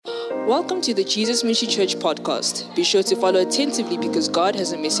Welcome to the Jesus Ministry Church podcast. Be sure to follow attentively because God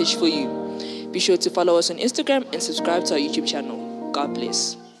has a message for you. Be sure to follow us on Instagram and subscribe to our YouTube channel. God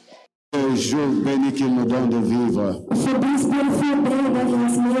bless. Le jour béni qu'il nous donne de vivre. For this beautiful day that He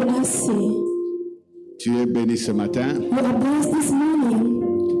has made us see. Tu es béni ce matin. You are blessed this morning.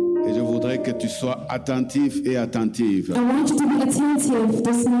 Et je voudrais que tu sois attentif et attentive. I want you to be attentive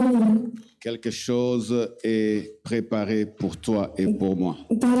this morning. Quelque chose est préparé pour toi et pour moi.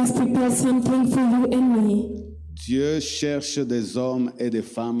 God has prepared something for you and me. Dieu cherche des hommes et des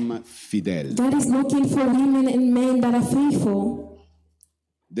femmes fidèles. God is looking for women and men that are faithful.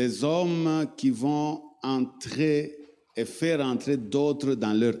 Des hommes qui vont entrer et faire entrer d'autres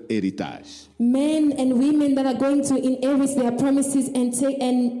dans leur héritage. Men and women that are going to inherit their promises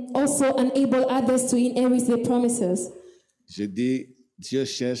and also enable others to inherit their promises. Je dis, Dieu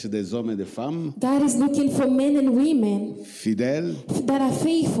cherche des hommes et des femmes God is looking for men and women fidèles, that are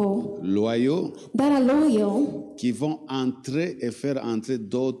faithful, loyaux, that are loyal, qui vont entrer et faire entrer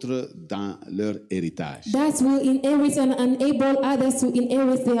d'autres dans leur héritage. that will inherit and enable others to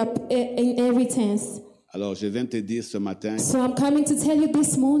inherit their inheritance. Alors, je viens te dire ce matin, So I'm coming to tell you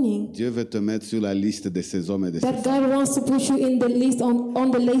this morning Dieu veut te mettre sur la liste de ces hommes et de ces that femmes. God wants to put you in the list on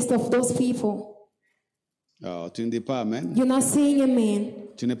the list of those people. Alors, tu ne dis pas Amen. You're not saying amen.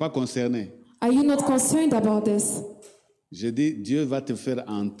 Tu n'es pas concerné. Are you not concerned about this? Je dis, Dieu va te faire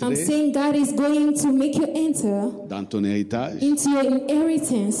I'm entrer saying God is going to make you enter dans ton héritage. into your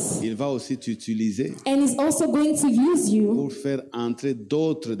inheritance, Il va aussi t'utiliser and is also going to use you pour faire entrer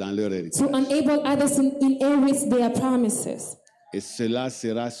d'autres dans leur héritage. to enable others to inherit their promises. Et cela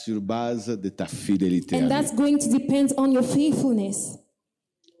sera sur base de ta fidélité. à And lui. that's going to depend on your faithfulness.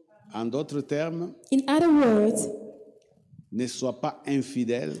 En d'autres termes, In other words, ne sois pas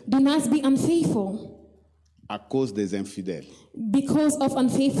infidèle do not be unfaithful à cause des infidèles. because of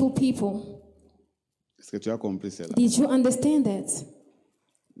unfaithful people. Est-ce que tu as compris cela? Did you understand that?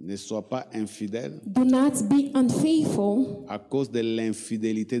 Ne sois pas infidèle Do not be unfaithful à cause de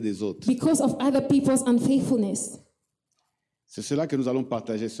l'infidélité des autres. because of other people's unfaithfulness. C'est cela que nous allons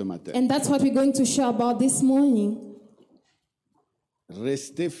partager ce matin. And that's what we're going to share about this morning.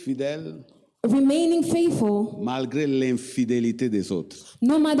 Rester fidèle Remaining faithful malgré l'infidélité des autres.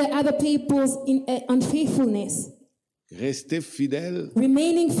 no matter other people's unfaithfulness. Rester fidèle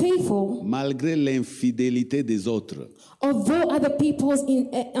Remaining faithful malgré l'infidélité des autres. although other people's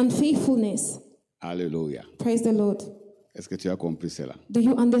unfaithfulness. Alléluia. Praise the Lord. Est-ce que tu as compris cela? Do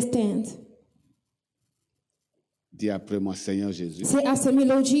you understand? Dis après moi, Seigneur Jésus, Say after me,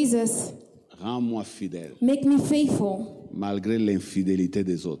 Lord Jesus, rends-moi fidèle make me faithful malgré l'infidélité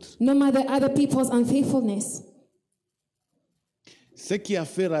des autres. no matter other people's unfaithfulness. Ce qui a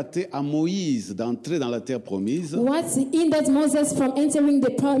fait rater à Moïse d'entrer dans la terre promise, What hindered Moses from entering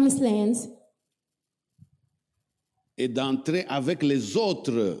the promised land et d'entrer avec les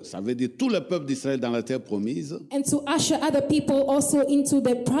autres, ça veut dire tout le peuple d'Israël dans la terre promise, and to usher other people also into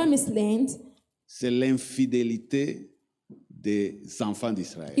the promised land, c'est l'infidélité des enfants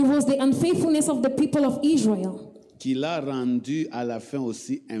d'Israël it was the unfaithfulness of the people of Israel qui l'a rendu à la fin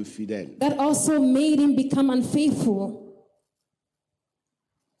aussi infidèle. that also made him become unfaithful.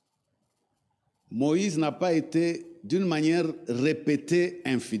 Moïse n'a pas été d'une manière répétée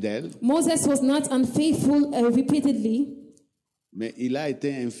infidèle, Moses was not unfaithful repeatedly, mais il a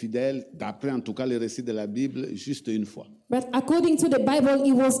été infidèle, d'après en tout cas le récit de la Bible, juste une fois. but according to the Bible,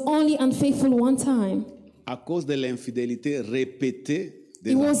 he was only unfaithful one time. À cause de l'infidélité répétée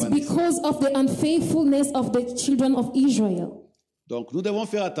des It was enfants d'Israël. because of the unfaithfulness of the children of Israel. Donc nous devons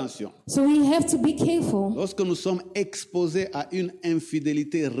faire attention. So we have to be careful. Lorsque nous sommes exposés à une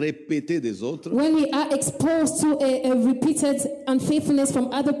infidélité répétée des autres, When we are exposed to a repeated unfaithfulness from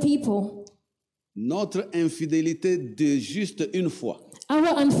other people, notre infidélité de juste une fois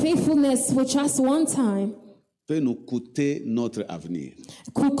our unfaithfulness for just one time peut nous coûter notre avenir.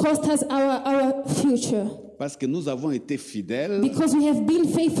 could cost us our future. Parce que nous avons été fidèles, Because we have been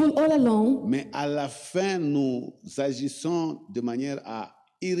faithful all along, mais à la fin, nous agissons de manière à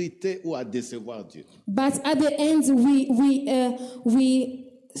irriter ou à décevoir Dieu. but at the end we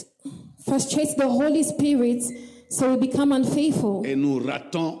frustrate the Holy Spirit, so we become unfaithful Et nous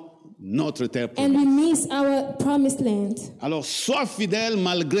ratons notre terre and promise. we miss our promised land. Alors, sois fidèle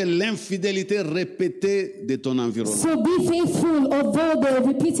malgré l'infidélité répétée de ton environnement. So be faithful although the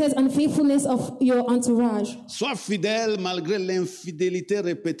repeated unfaithfulness of your entourage. Sois fidèle malgré l'infidélité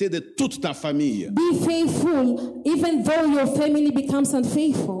répétée de toute ta famille. Be faithful even though your family becomes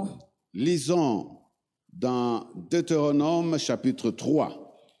unfaithful. Lisons dans Deutéronome chapitre 3.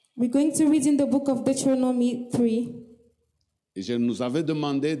 We're going to read in the book of Deuteronomy 3. Et je nous avais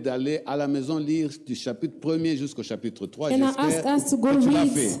demandé d'aller à la maison lire du chapitre 1er jusqu'au chapitre 3. And I asked J'espère us to go que tu l'as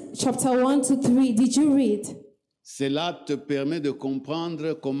read fait. chapter 1 to 3. Did you read? Cela te permet de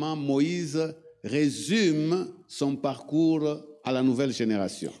comprendre comment Moïse résume son parcours à la nouvelle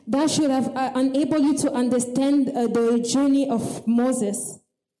génération. That should have enabled you to understand the journey of Moses.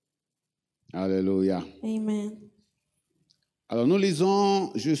 Alléluia. Amen. Alors nous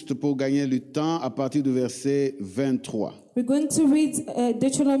lisons, juste pour gagner du temps, à partir du verset 23. We're going to read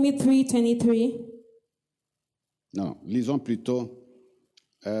Deuteronomy 3:23. Non, lisons plutôt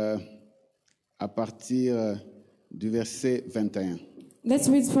à partir du verset 21. Let's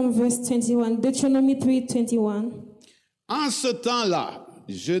read from verse 21. Deuteronomy 3:21. En ce temps-là,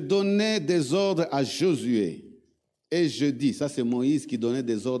 je donnais des ordres à Josué. Et je dis, ça c'est Moïse qui donnait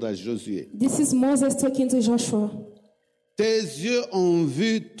des ordres à Josué. This is Moses talking to Joshua. Tes yeux ont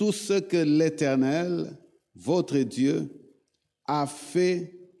vu tout ce que l'Éternel, votre Dieu, a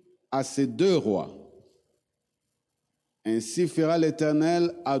fait à ces deux rois. Ainsi fera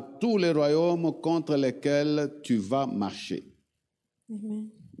l'Éternel à tous les royaumes contre lesquels tu vas marcher. Amen.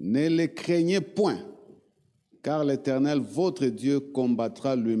 Ne les craignez point, car l'Éternel, votre Dieu,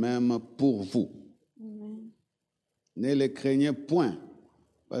 combattra lui-même pour vous. Amen. Ne les craignez point,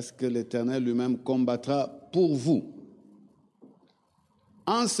 parce que l'Éternel lui-même combattra pour vous.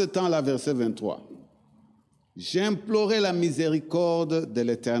 En ce temps-là, verset 23, j'implorai la miséricorde de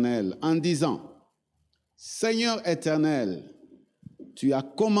l'Éternel en disant, Seigneur éternel, tu as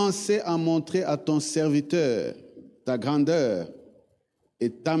commencé à montrer à ton serviteur ta grandeur et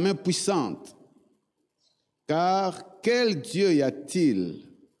ta main puissante. Car quel Dieu y a-t-il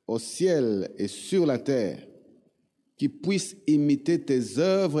au ciel et sur la terre qui puisse imiter tes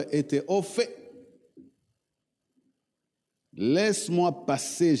œuvres et tes hauts faits? Laisse-moi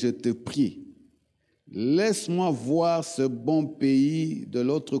passer, je te prie. Laisse-moi voir ce bon pays de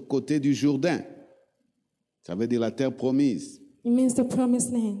l'autre côté du Jourdain. Ça veut dire la terre promise. It means the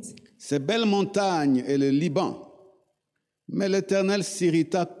promised land. Ces belles montagnes et le Liban. Mais l'Éternel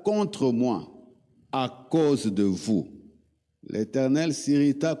s'irrita contre moi à cause de vous. L'Éternel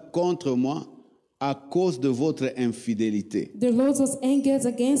s'irrita contre moi à cause de votre infidélité. The Lord was angered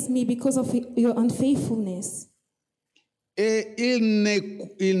against me because of your unfaithfulness. Et il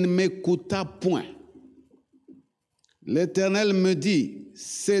ne m'écouta point. L'Éternel me dit,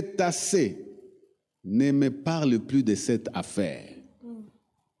 c'est assez. Ne me parle plus de cette affaire.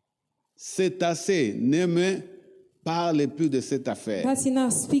 C'est assez. Ne me parle plus de cette affaire. That's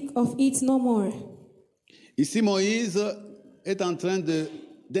enough. Speak of it no more. Ici, Moïse est en train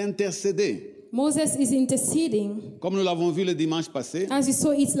d'intercéder. Moses is interceding. Comme nous l'avons vu le dimanche passé, As we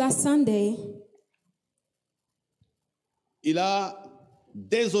saw it last Sunday, il a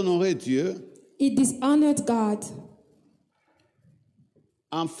déshonoré Dieu he dishonored God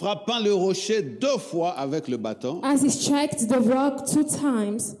en frappant le rocher 2 fois avec le bâton, as he struck the rock 2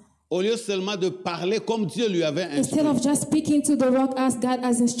 times. au lieu seulement de parler comme Dieu lui avait instruit. Instead of just speaking to the rock as God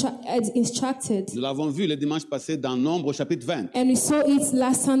has instructed. Nous l'avons vu le dimanche passé dans Nombre chapitre 20. And we saw it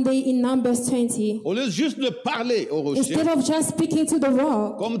last Sunday in Numbers 20. Au lieu juste de parler au rocher, Instead of just speaking to the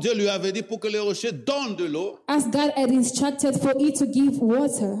rock, comme Dieu lui avait dit pour que le rocher donne de l'eau, as God had instructed for it to give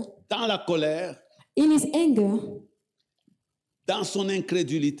water, dans la colère, in his anger, dans son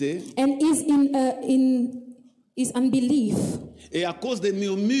incrédulité, and is in his unbelief, et à cause des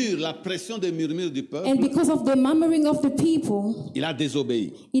murmures, la pression des murmures du peuple, and because of the murmuring of the people, il a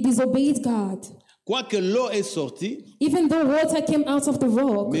désobéi. he disobeyed God. Quoique l'eau est sortie, Even though water came out of the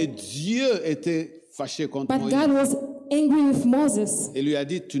rock, mais Dieu était fâché contre but Moïse. God was angry with Moses, Et lui a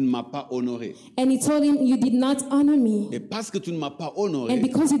dit, tu ne m'as pas honoré. and he told him, you did not honor me. Et parce que tu ne m'as pas And honoré,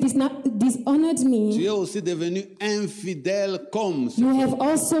 because you dishonored tu me, es aussi devenu infidèle comme ce you peuple. have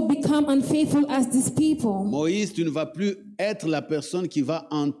also become unfaithful as these people. Moïse, tu ne vas plus être la personne qui va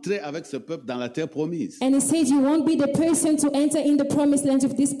entrer avec ce peuple dans la terre promise. And he said, you won't be the person to enter in the promised land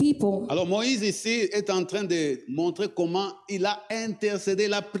of these people. Alors Moïse ici est en train de montrer comment il a intercédé,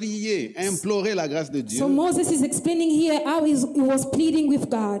 il a prié, imploré la grâce de Dieu So Moses is explaining here how he was pleading with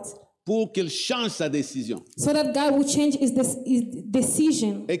God pour qu'il change sa décision so that God will change his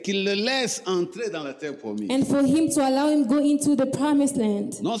decision et qu'il le laisse entrer dans la terre promise. and for him to allow him go into the promised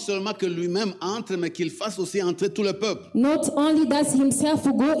land. Non seulement que lui-même entre, mais qu'il fasse aussi entrer tout le peuple. Not only that himself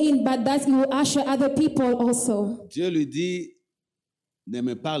will go in, but that he will usher other people also. Dieu lui dit, ne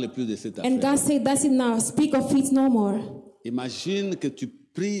me parle plus de cette And affaire. God said, that's it now. Speak of it no more. Imagine que tu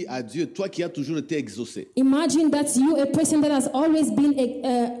pries à Dieu, toi qui as toujours été exaucé. Imagine that you, a person that has always been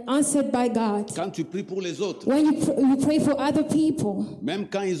answered by God. Quand tu pries pour les autres, When you pray for other people, même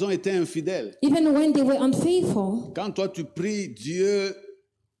quand ils ont été infidèles, even when they were unfaithful, quand toi tu pries, Dieu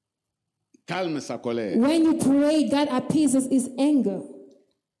calme sa colère. when you pray, God appeases his anger.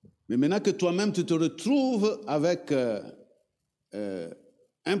 Mais maintenant que toi-même tu te retrouves avec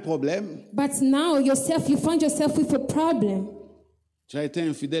un problème, But now yourself, you find yourself with a problem, tu as été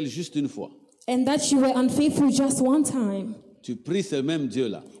infidèle juste une fois. and that you were unfaithful just one time, Tu pries ce même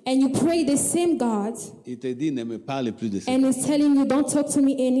Dieu-là. and you pray the same God, Il te dit, ne me parle plus de ça. and he's telling you, don't talk to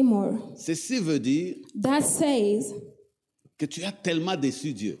me anymore. Ceci veut dire That says, que tu as tellement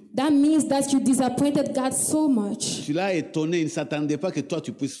déçu Dieu. that means that you disappointed God so much. Tu l'as étonné, il ne s'attendait pas que toi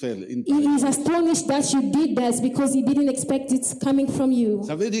tu puisses faire une He is astonished that you did that because he didn't expect it coming from you.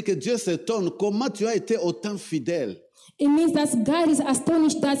 Ça veut dire que Dieu s'étonne comment tu as été autant fidèle. It means that God is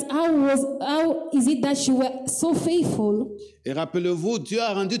astonished that how is it that you were so faithful? Et rappelez-vous, Dieu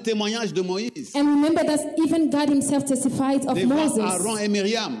a rendu témoignage de Moïse And remember that even God himself testified of devant Moses Aaron et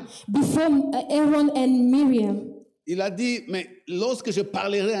Myriam. before Aaron and Miriam. Il a dit, mais lorsque je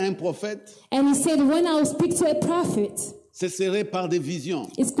parlerai à un prophète, And he said, when I will speak to a prophet, ce serait par des visions,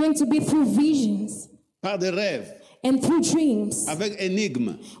 it's going to be through visions par des rêves, and through dreams avec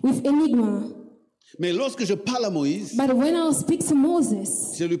énigmes. with enigma. Mais lorsque je parle à Moïse, But when I will speak to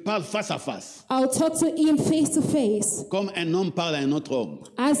Moses, je lui parle face à face, I'll talk to him face to face, comme un homme parle à un autre homme.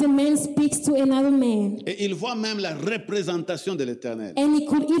 as a man speaks to another man. Et il voit même la représentation de l'Éternel. And he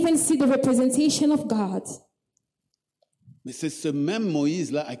could even see the representation of God. Mais c'est ce même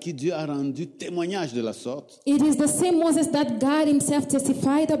Moïse-là à qui Dieu a rendu témoignage de la sorte, It is the same Moses that God himself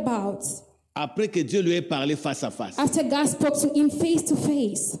testified about. après que Dieu lui ait parlé face à face. After God spoke to him face to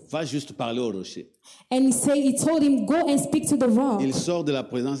face. Va juste parler au rocher. And he told him, go and speak to the rock. Il sort de la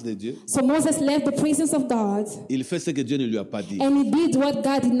présence de Dieu. So Moses left the presence of God. Il fait ce que Dieu ne lui a pas dit. And he did what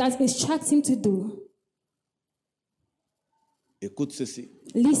God did not instruct him to do. Écoute ceci.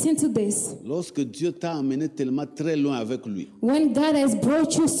 Listen to this. Lorsque Dieu t'a amené tellement très loin avec lui When God has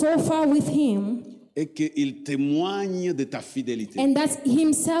brought you so far with him, et qu'il témoigne de ta fidélité, and that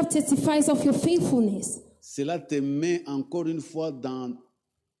himself testifies of your faithfulness, cela te met encore une fois dans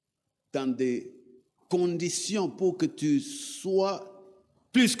des conditions pour que tu sois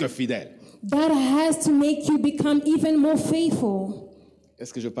plus que fidèle. that has to make you become even more faithful.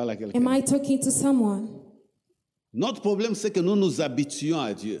 Est-ce que je parle à Am quelqu'un? I talking to someone? Notre problème, c'est que nous nous habituons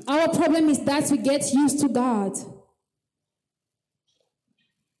à Dieu. Our problem is that we get used to God.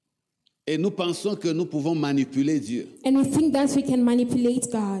 Et nous pensons que nous pouvons manipuler Dieu. And we think that we can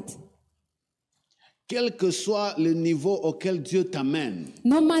manipulate God. Quel que soit le niveau auquel Dieu t'amène,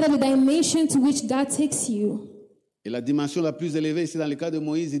 No matter the dimension to which God takes you. et la dimension la plus élevée, ici dans le cas de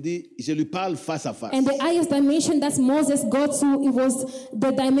Moïse, il dit, je lui parle face à face. And the highest dimension that Moses got to, it was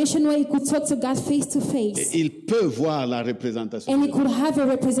the dimension where he could talk to God face to Et face. il peut voir la représentation. And he could have a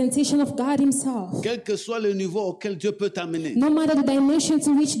representation of God himself. Quel que soit le niveau auquel Dieu peut t'amener, No matter the dimension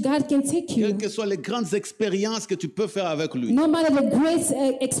to which God can take you. quelles que soient les grandes expériences que tu peux faire avec lui, No matter the great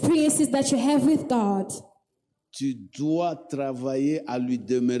experiences that you have with God. tu dois travailler à lui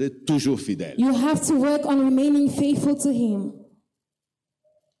demeurer toujours fidèle. You have to work on remaining faithful to him.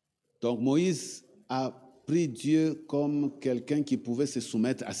 Donc Moïse a pris Dieu comme quelqu'un qui pouvait se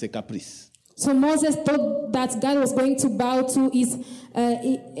soumettre à ses caprices. So Moses thought that God was going to bow to his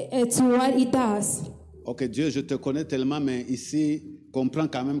to what he does. Ok, Dieu, je te connais tellement, mais ici, comprends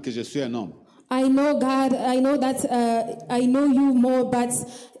quand même que je suis un homme. I know God. I know that I know you more, but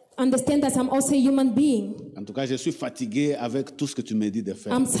understand that I'm also a human being. En tout cas, je suis fatigué avec tout ce que tu me dis de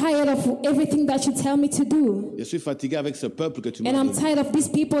faire. I'm tired of everything that you tell me to do, Je suis fatigué avec ce peuple que tu m'as and I'm donné. tired of these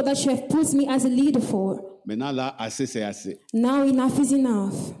people that you have put me as a leader for. Maintenant, là, assez, c'est assez. Now enough is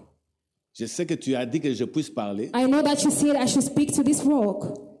enough. Je sais que tu as dit que je puisse parler, I know that you said I should speak to this rock,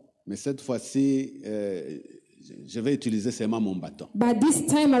 mais cette fois-ci, je vais utiliser seulement mon bâton. but this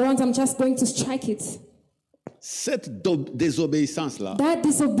time around I'm just going to strike it. Cette désobéissance-là That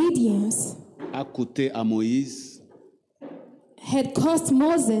disobedience a coûté à Moïse had cost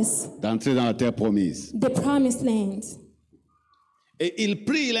Moses d'entrer dans la terre promise. the promised land. Et il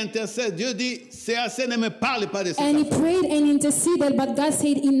prie, il intercède. Dieu dit, c'est assez, ne me parle pas de ça. And he prayed and interceded, but God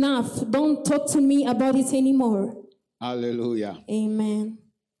said, enough. Don't talk to me about it anymore. Alléluia. Amen.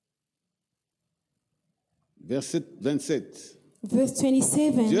 Verset 27. Verse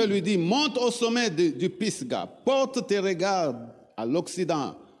 27. Dieu lui dit, monte au sommet du Pisga, porte tes regards à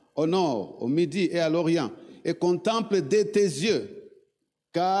l'Occident, au nord, au midi et à l'Orient, et contemple de tes yeux,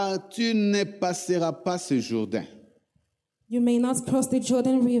 car tu ne passeras pas ce Jourdain. You may not cross the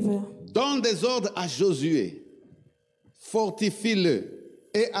Jordan River. Donne des ordres à Josué. Fortifie-le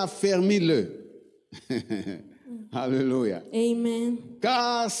et affermis-le. Alléluia. Amen.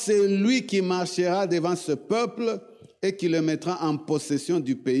 Car c'est lui qui marchera devant ce peuple et qui le mettra en possession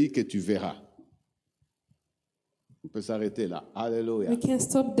du pays que tu verras. On peut s'arrêter là. Alléluia. We can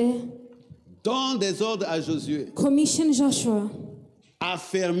stop there. Donne des ordres à Josué. Commission Joshua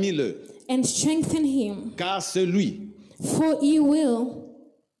Affermis-le. and strengthen him, Car c'est lui for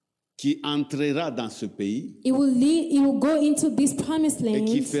qui entrera dans ce pays he will go into this promised et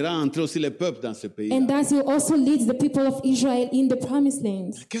qui land, fera entrer aussi les peuples dans ce pays. and that he will also lead the people of Israel in the promised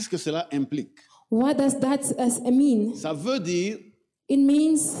land. Qu'est-ce que cela implique? What does that mean? Ça veut dire It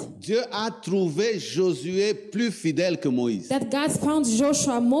means Dieu a trouvé Josué plus fidèle que Moïse. that God found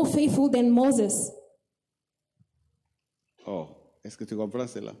Joshua more faithful than Moses. Oh, est-ce que tu comprends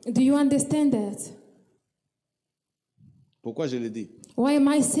cela? Do you understand that? Pourquoi je le dis? Why am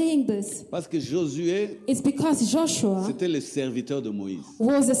I saying this? Parce que Josué, It's because Joshua c'était le serviteur de Moïse.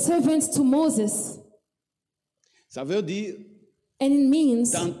 was a servant to Moses. Ça veut dire, And it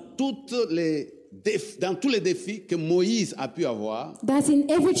means dans tous les défis que Moïse a pu avoir, that in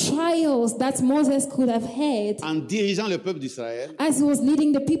every trials that Moses could have had en dirigeant le peuple d'Israël, as he was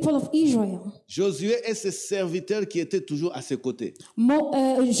leading the people of Israel, Josué est ce serviteur qui était toujours à ses côtés,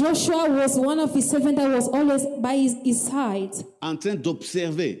 Joshua was one of his servants that was always by his side. en train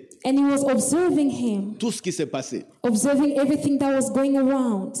d'observer And he was observing him, tout ce qui s'est passé. observing everything that was going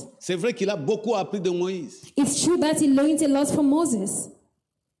around. C'est vrai qu'il a beaucoup appris de Moïse. It's true that he learned a lot from Moses.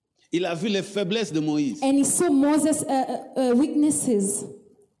 Il a vu les faiblesses de Moïse. And he saw Moses' weaknesses.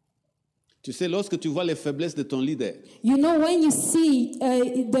 Tu sais, lorsque tu vois les faiblesses de ton leader, You know, when you see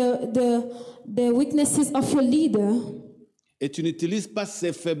the weaknesses of your leader, et tu n'utilises pas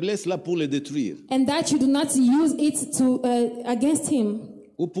ces faiblesses-là pour les détruire, and that you do not use it to against him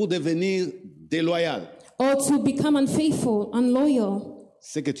ou pour devenir déloyal, or to become unfaithful, unloyal,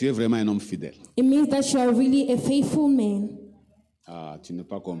 c'est que tu es vraiment un homme fidèle. it means that you are really a faithful man. Ah, tu n'as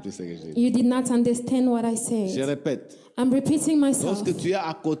pas compris ce que j'ai dit. You did not understand what I Je said. répète, I'm repeating myself. lorsque tu es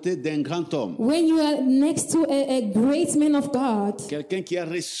à côté d'un grand homme, When you are next to a great man of God, quelqu'un qui a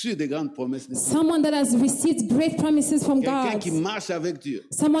reçu de grandes promesses de Dieu, someone that has received great promises from quelqu'un God, qui marche avec Dieu,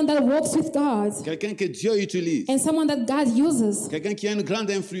 someone that walks with God, quelqu'un que Dieu utilise, and someone that God uses, quelqu'un qui a une grande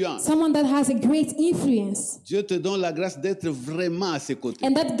influence, someone that has a great influence, Dieu te donne la grâce d'être vraiment à ses côtés.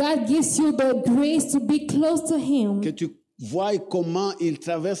 and that God gives you the grace to be close to Him, Que tu vois comment il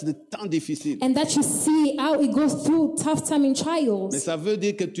traverse des temps difficiles. and that you see how He goes through tough time in Mais trials. ça veut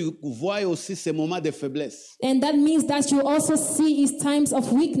dire que tu vois aussi ces moments de faiblesse. And that means that you also see His times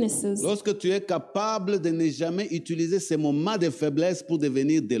of weaknesses. Lorsque tu es capable de ne jamais utiliser ces moments de faiblesse pour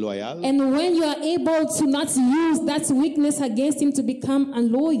devenir déloyal, And when you are able to not use that weakness against Him to become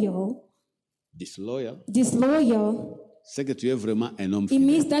unloyal, disloyal, disloyal, c'est que tu es vraiment un homme it fidèle.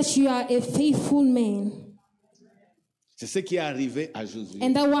 means that you are a faithful man. C'est ce qui est arrivé à Josué.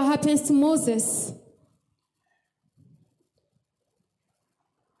 And that what happens to Moses.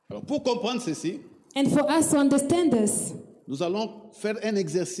 Alors, pour comprendre ceci, And for us to understand this, nous allons faire un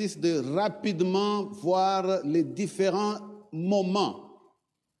exercice de rapidement voir les différents moments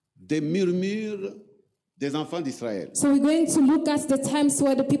des murmures des enfants d'Israël, so we're going to look at the times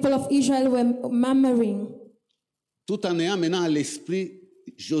where the people of Israel were murmuring tout en ayant maintenant à l'esprit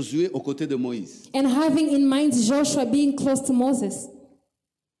Josué aux côtés de Moïse, and having in mind Joshua being close to Moses.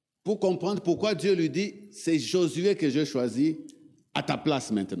 pour comprendre pourquoi Dieu lui dit, c'est Josué que je choisis à ta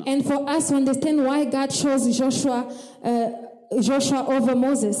place maintenant. And for us to understand why God chose Joshua over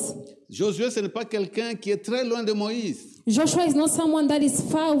Moses. Josué, ce n'est pas quelqu'un qui est très loin de Moïse. Joshua is not someone that is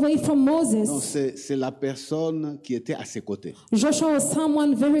far away from Non, Moses. c'est la personne qui était à ses côtés, Joshua was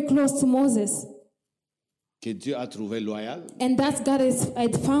someone very close to Moses. que Dieu a trouvé loyal, And that God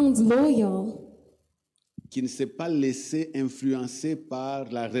had found loyal. qui ne s'est pas laissé influencer par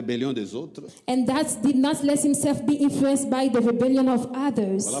la rébellion des autres. And that did not let himself be influenced by the rebellion of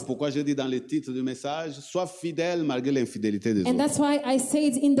others. Voilà pourquoi je dis dans le titre du message, sois fidèle malgré l'infidélité des And autres. that's why I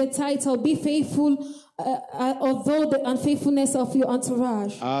said in the title, be faithful although the unfaithfulness of your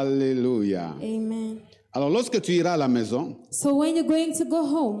entourage. Alléluia. Amen. Alors lorsque tu iras à la maison, So when you're going to go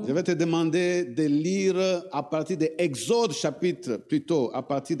home, je vais te demander de lire à partir de Exode chapitre, plutôt à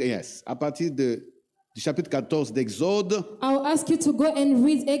partir du chapitre 14 d'Exode I'll ask you to go and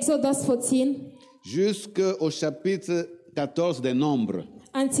read Exodus 14 jusqu'au chapitre 14 des Nombres.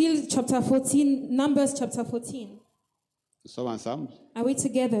 until chapter 14, Numbers chapter 14. Nous sommes ensemble? Are we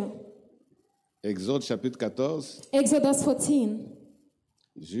together? Exode chapitre 14 Exodus 14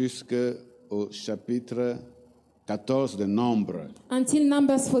 jusqu'au chapitre 14 de Nombre. until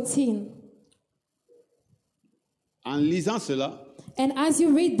Numbers 14. En lisant cela, And as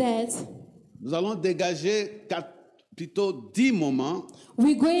you read that, nous allons dégager plutôt 10 moments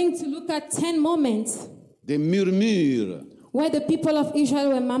we're going to look at 10 moments de murmures. where the people of Israel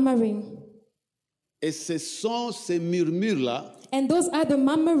were murmuring. Et ce sont ces murmures-là And those are the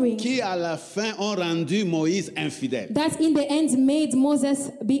murmuring qui, à la fin, ont rendu Moïse infidèle. that in the end made Moses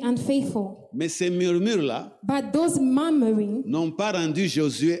be unfaithful. Mais ces murmures-là But those murmuring n'ont pas rendu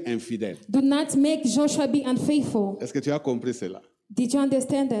Josué infidèle. do not make Joshua be unfaithful. Est-ce que tu as compris cela? Did you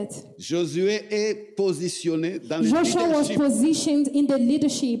understand that? Josué est positionné dans le Joshua was leadership positioned in the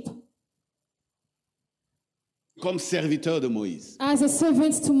leadership comme serviteur de Moïse. as a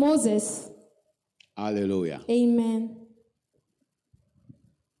servant to Moses. Alléluia. Amen.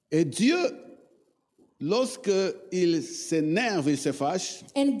 Et Dieu, lorsque il s'énerve, il se fâche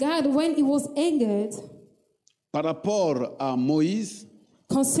And God, when he was angered par rapport à Moïse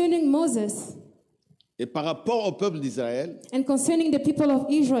concerning Moses et par rapport au peuple d'Israël, and concerning the people of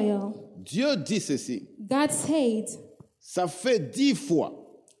Israel, Dieu dit ceci. God said, Ça fait 10 fois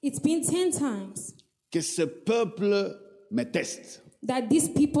it's been 10 times que ce peuple me teste. that these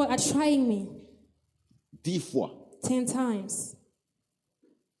people are trying me. 10 fois. 10 times.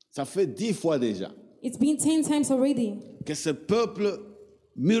 Ça fait 10 fois déjà It's been 10 times already que ce peuple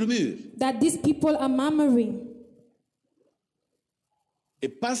murmure. that these people are murmuring. Et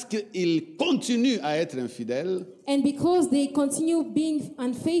parce qu'il continue à être infidèle, And because they continue being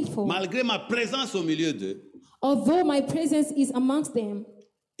unfaithful, malgré ma présence au milieu d'eux, although my presence is amongst them,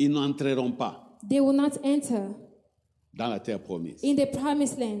 ils n'entreront pas they will not enter dans la terre promise. in the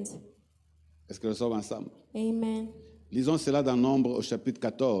promised land. Est-ce que nous sommes ensemble? Amen. Lisons cela dans Nombre au chapitre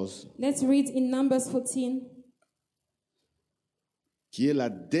 14, Let's read in Numbers 14, qui est la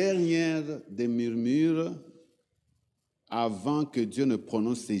dernière des murmures avant que Dieu ne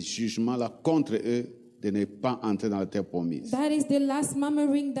prononce ces jugements-là contre eux de ne pas entrer dans la terre promise. That is the last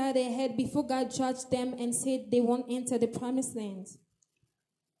murmuring that they had before God judged them and said they won't enter the promised land.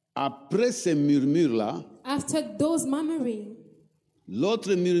 Après ces murmures-là, After those murmuring,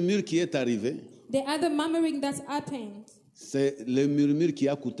 l'autre murmure qui est arrivé, the other murmuring that happened c'est le murmure qui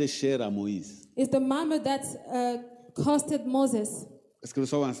a coûté cher à Moïse. is the murmur that costed Moses. Est-ce que nous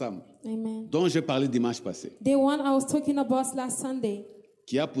sommes ensemble? Amen. Dont j'ai parlé dimanche passé, The one I was talking about last Sunday,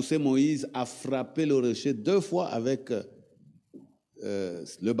 qui a poussé Moïse à frapper le rocher 2 fois avec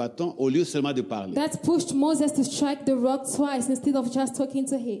le bâton au lieu seulement de parler. that pushed Moses to strike the rock twice instead of just talking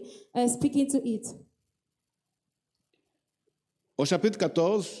to him, speaking to it. Au chapitre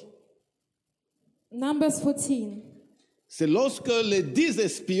 14, Numbers 14. c'est lorsque les 10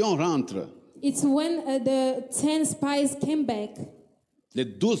 espions rentrent, It's when the 10 spies came back, les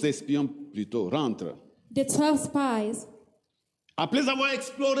 12 espions plutôt rentrent, the 12 spies, après avoir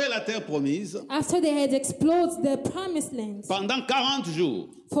exploré la terre promise after they had explored the promised land pendant 40 jours,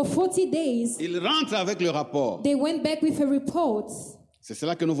 for 40 days, ils rentrent avec le rapport. they went back with a report. C'est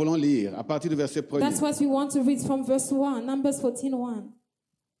cela que nous voulons lire à partir du verset 1er. That's what we want to read from verse 1, Numbers 14:1.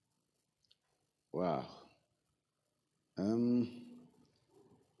 Wow.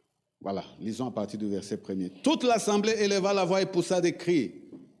 Voilà, lisons à partir du verset 1er. Toute l'assemblée éleva la voix et poussa des cris,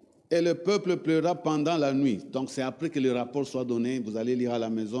 et le peuple pleura pendant la nuit. Donc c'est après que le rapport soit donné. Vous allez lire à la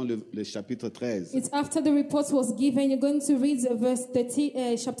maison le chapitre 13. It's after the report was given. You're going to read verse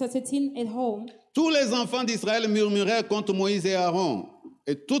 13, chapter 13 at home. Tous les enfants d'Israël murmurèrent contre Moïse et Aaron,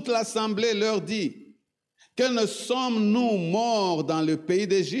 et toute l'assemblée leur dit, que ne sommes-nous morts dans le pays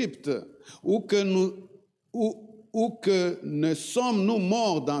d'Égypte, ou que ne sommes-nous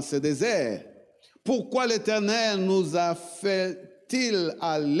morts dans ce désert? Pourquoi l'Éternel nous a fait-il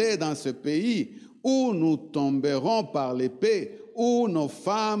aller dans ce pays où nous tomberons par l'épée, où nos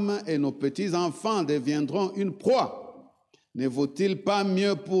femmes et nos petits-enfants deviendront une proie? Ne vaut-il pas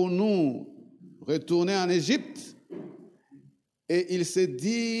mieux pour nous retourner en Égypte? Et ils se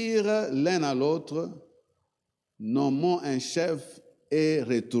dirent l'un à l'autre, nommons un chef et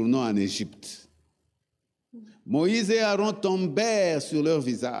retournons en Égypte. Moïse et Aaron tombèrent sur leur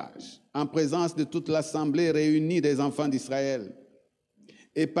visage en présence de toute l'assemblée réunie des enfants d'Israël.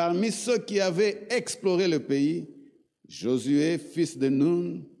 Et parmi ceux qui avaient exploré le pays, Josué, fils de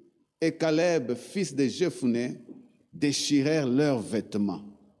Nun, et Caleb, fils de Jephuné, déchirèrent leurs vêtements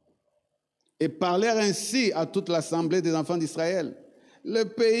et parlèrent ainsi à toute l'assemblée des enfants d'Israël. Le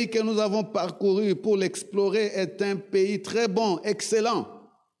pays que nous avons parcouru pour l'explorer est un pays très bon, excellent.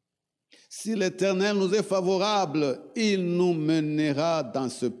 Si l'Éternel nous est favorable, il nous mènera dans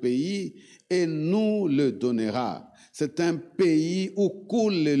ce pays et nous le donnera. C'est un pays où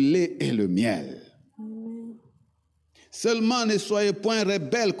coule le lait et le miel. Amen. Seulement ne soyez point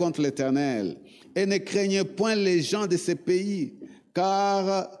rebelles contre l'Éternel et ne craignez point les gens de ces pays,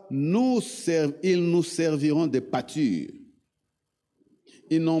 car ils nous serviront de pâture.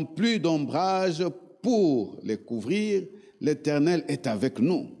 Ils n'ont plus d'ombrage pour les couvrir. L'Éternel est avec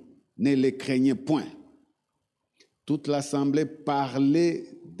nous. Ne les craignez point. Toute l'assemblée parlait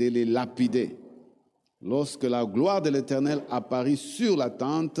de les lapider. Lorsque la gloire de l'Éternel apparut sur la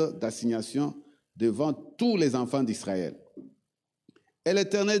tente d'assignation devant tous les enfants d'Israël. Et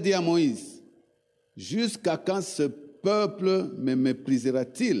l'Éternel dit à Moïse, « Jusqu'à quand ce peuple me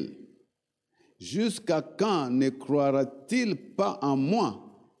méprisera-t-il? Jusqu'à quand ne croira-t-il pas en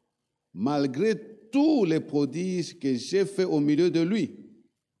moi, malgré tous les prodiges que j'ai faits au milieu de lui?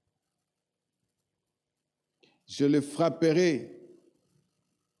 Je les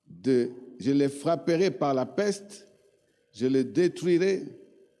frapperai par la peste, je les détruirai,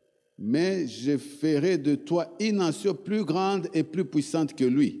 mais je ferai de toi une nation plus grande et plus puissante que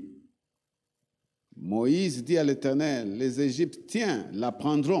lui. » Moïse dit à l'Éternel, « Les Égyptiens la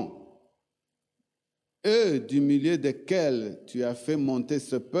prendront, eux du milieu desquels tu as fait monter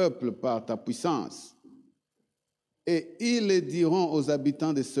ce peuple par ta puissance. Et ils le diront aux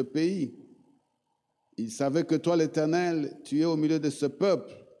habitants de ce pays. Ils savaient que toi, l'Éternel, tu es au milieu de ce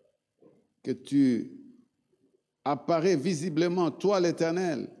peuple, que tu apparais visiblement, toi,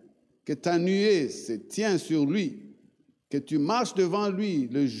 l'Éternel, que ta nuée se tient sur lui, que tu marches devant lui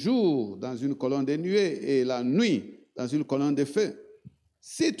le jour dans une colonne de nuée et la nuit dans une colonne de feu.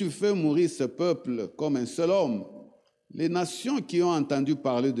 Si tu fais mourir ce peuple comme un seul homme, les nations qui ont entendu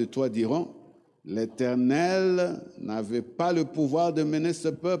parler de toi diront, « L'Éternel n'avait pas le pouvoir de mener ce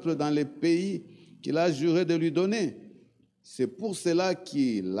peuple dans les pays qu'il a juré de lui donner. C'est pour cela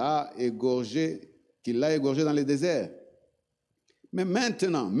qu'il l'a égorgé dans le désert. » Mais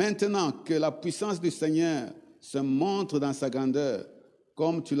maintenant que la puissance du Seigneur se montre dans sa grandeur,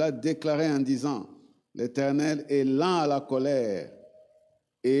 comme tu l'as déclaré en disant, « L'Éternel est lent à la colère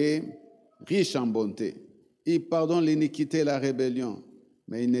et riche en bonté. Il pardonne l'iniquité et la rébellion,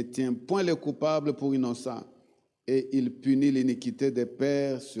 mais il ne tient point les coupables pour innocents, et il punit l'iniquité des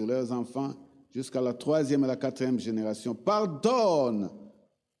pères sur leurs enfants jusqu'à la 3e et la 4e génération. Pardonne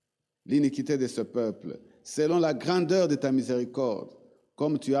l'iniquité de ce peuple, selon la grandeur de ta miséricorde,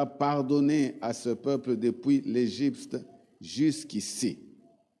 comme tu as pardonné à ce peuple depuis l'Égypte jusqu'ici. »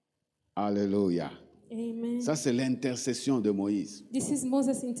 Alléluia. Amen. Ça, c'est l'intercession de Moïse. This is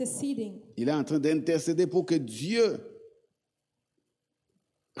Moses interceding. Il est en train d'intercéder pour que Dieu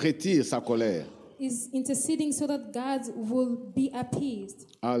retire sa colère. He's interceding so that God will be appeased.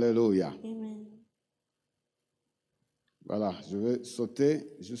 Alléluia. Amen. Voilà, je vais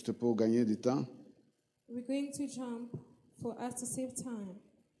sauter juste pour gagner du temps. We're going to jump for us to save time.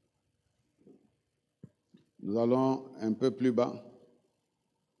 Nous allons un peu plus bas.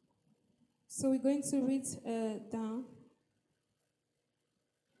 So we're going to read down.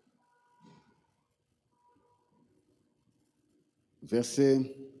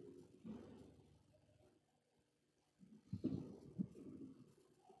 Verset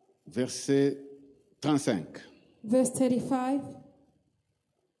 35. Verse 35.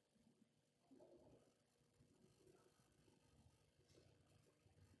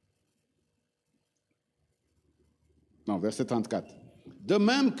 Non, verset 34. De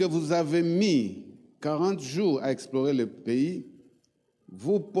même que vous avez mis 40 jours à explorer le pays,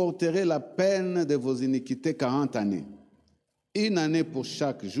 vous porterez la peine de vos iniquités 40 années, une année pour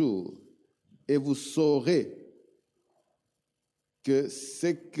chaque jour, et vous saurez que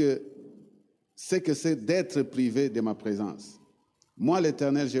c'est d'être privé de ma présence. Moi,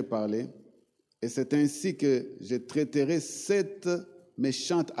 l'Éternel, j'ai parlé, et c'est ainsi que je traiterai cette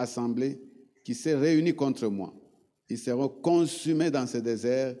méchante assemblée qui s'est réunie contre moi. Ils seront consumés dans ce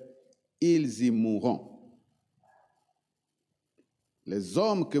désert, ils y mourront. Les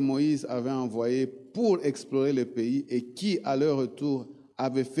hommes que Moïse avait envoyés pour explorer le pays et qui, à leur retour,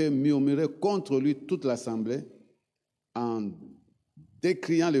 avaient fait murmurer contre lui toute l'assemblée en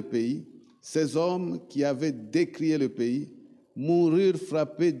décriant le pays, ces hommes qui avaient décrié le pays moururent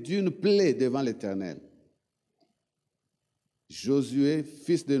frappés d'une plaie devant l'Éternel. Josué,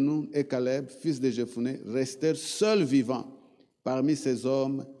 fils de Nun, et Caleb, fils de Jephunné, restèrent seuls vivants parmi ces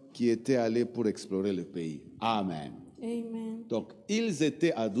hommes qui étaient allés pour explorer le pays. Amen. Amen. Donc, ils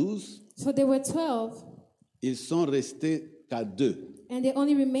étaient à 12. So there were 12, Ils sont restés qu'à 2. and there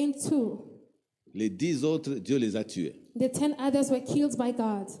only remained 2. Les 10 autres, Dieu les a tués. The 10 others were killed by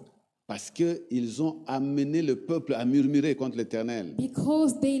God Parce qu'ils ont amené le peuple à murmurer contre l'Éternel.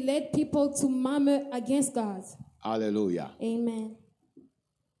 because they led people to murmur against God. Alléluia. Amen.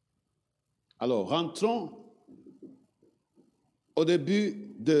 Alors, rentrons au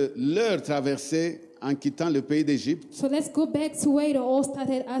début de leur traversée en quittant le pays d'Égypte. So let's go back to where it all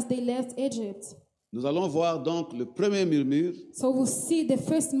started as they left Egypt. Nous allons voir donc le premier murmure. So we'll see the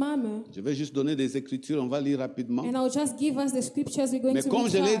first murmur, Je vais juste donner des écritures, on va lire rapidement. and I'll just give us the scriptures we're going Mais to comme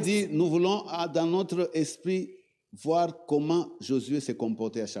read je l'ai fast. dit, nous voulons dans notre esprit voir comment Josué s'est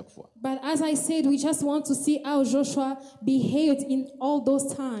comporté à chaque fois. But as I said, we just want to see how Joshua behaved in all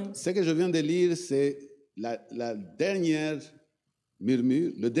those times. Ce que je viens de lire, c'est la dernière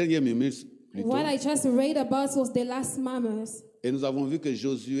murmure, le dernier murmure plutôt. What I just read about was the last murmurs. Et nous avons vu que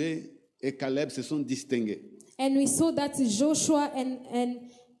Josué et Caleb se sont distingués. And we saw that Joshua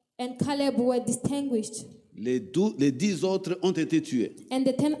and Caleb were distinguished. Les 10 autres ont été tués. And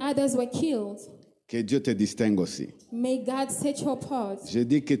the 10 others were killed. Que Dieu te distingue aussi. May God set you apart. Je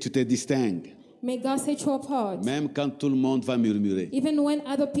dis que tu te distingues, May God set you apart. même quand tout le monde va murmurer. Even when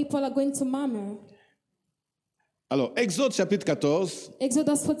other people are going to murmur. Alors, Exode chapitre 14,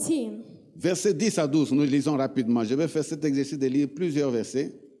 Exodus 14. versets 10 à 12, nous lisons rapidement. Je vais faire cet exercice de lire plusieurs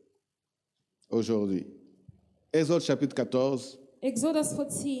versets aujourd'hui. Exode chapitre 14, Exodus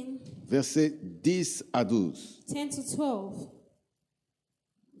 14, versets 10 à 12. 10 to 12.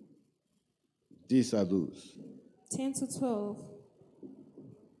 10 à 12. 10 to 12.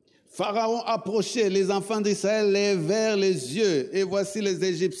 Pharaon approchait, les enfants d'Israël levèrent les yeux, et voici les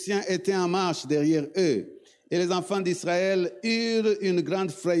Égyptiens étaient en marche derrière eux. Et les enfants d'Israël eurent une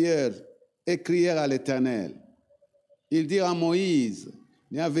grande frayeur et crièrent à l'Éternel. Ils dirent à Moïse,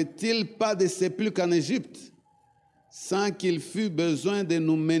 n'y avait-il pas de sépulcre en Égypte, sans qu'il fût besoin de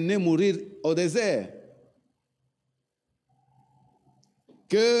nous mener mourir au désert?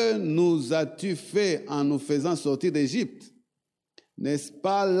 Que nous as-tu fait en nous faisant sortir d'Égypte? N'est-ce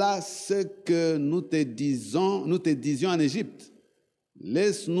pas là ce que nous te disions en Égypte?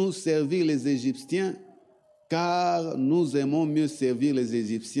 Laisse-nous servir les Égyptiens, car nous aimons mieux servir les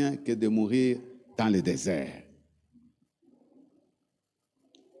Égyptiens que de mourir dans le désert.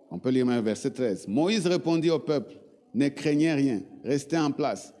 On peut lire même verset 13. Moïse répondit au peuple, ne craignez rien, restez en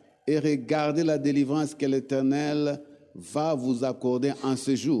place et regardez la délivrance que l'Éternel va vous accorder en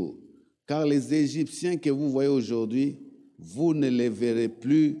ce jour. Car les Égyptiens que vous voyez aujourd'hui, vous ne les verrez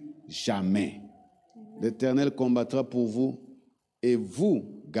plus jamais. L'Éternel combattra pour vous et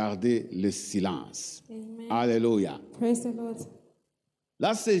vous gardez le silence. Amen. Alléluia. Praise the Lord.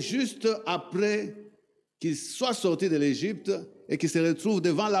 Là, c'est juste après qu'ils soient sortis de l'Égypte et qu'ils se retrouvent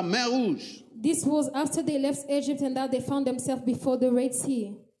devant la mer Rouge. This was after they left Egypt and that they found themselves before the Red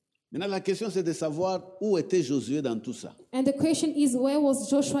Sea. Maintenant, la question, c'est de savoir où était Josué dans tout ça. And the question is, where was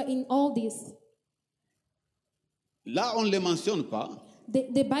Joshua in all this? Là, on ne le mentionne pas,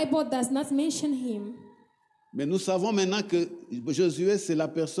 The Bible does not mention him. mais nous savons maintenant que Josué, c'est la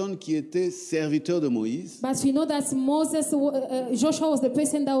personne qui était serviteur de Moïse. But we know that Joshua was the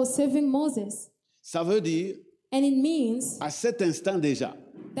person that was serving Moses. Ça veut dire, And it means à cet instant déjà,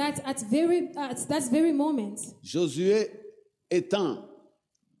 that at that very moment, Josué étant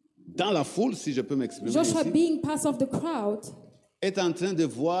dans la foule, si je peux m'exprimer Joshua ici, being part of the crowd, est en train de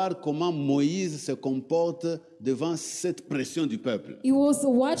voir comment Moïse se comporte devant cette pression du peuple. he was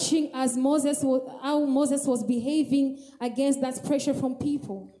watching as how Moses was behaving against that pressure from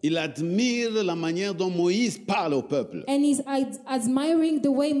people. Il admire la manière dont Moïse parle au peuple. And he's admiring the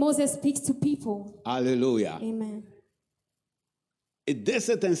way Moses speaks to people. Alléluia. Amen. Et dès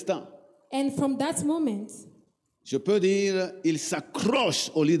cet instant, And from that moment, je peux dire, il s'accroche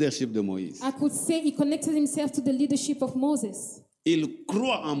au leadership de Moïse. I could say he connected himself to the leadership of Moses. Il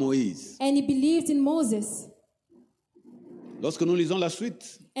croit en Moïse. And he believed in Moses. Lorsque nous lisons la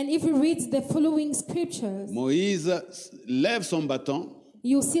suite, And if we read the following scriptures, Moïse lève son bâton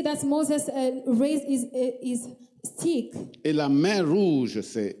you see that Moses raised his stick. et la mer Rouge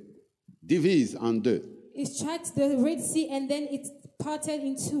se divise en deux. It struck the Red Sea and then it parted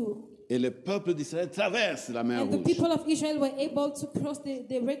in two. Et le peuple d'Israël traverse la mer And the Rouge. people of Israel were able to cross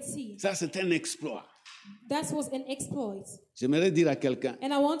the Red Sea. Ça, c'est un exploit. That was an exploit. J'aimerais dire à quelqu'un,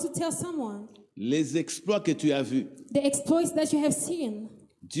 And I want to tell someone, les exploits que tu as vus the exploits that you have seen,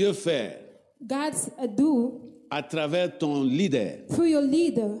 Dieu faire God's do à travers ton leader through your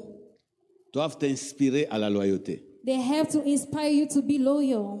leader, doivent t'inspirer à la loyauté. they have to inspire you to be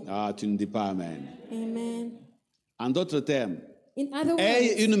loyal. Ah, tu ne dis pas Amen. Amen. En d'autres termes, In other aie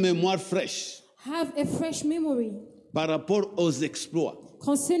words, une mémoire fraîche have a fresh memory par rapport aux exploits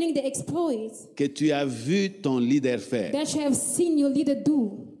concerning the exploits que tu as vu ton leader faire that you have seen your leader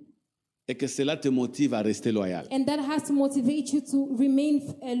do. et que cela te motive à rester loyal, And that has to motivate you to remain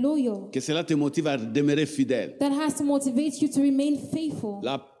loyal. que cela te motive à demeurer fidèle. That has to motivate you to remain faithful.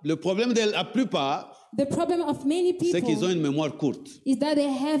 Le problème de la plupart, The problem of many c'est qu'ils ont people une mémoire courte. is that they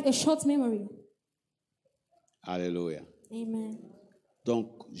have a short memory. Alléluia. Amen. Donc,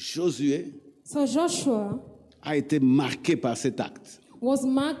 Josué So Joshua a été marqué par cet acte. was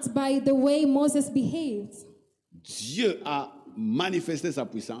marked by the way Moses behaved. Dieu a manifesté sa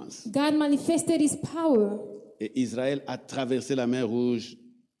puissance God manifested his power, et Israël a traversé la mer Rouge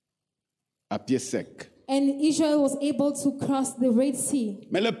à pied sec. and Israel was able to cross the Red Sea.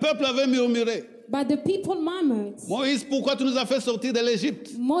 Mais le peuple avait murmuré. But the people murmured, Moïse, pourquoi tu nous as fait sortir de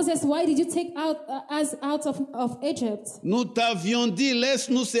l'Égypte? Moses, why did you take us out of Egypt? Nous t'avions dit,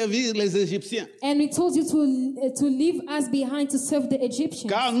 laisse-nous servir les Égyptiens. And we told you to leave us behind to serve the Egyptians.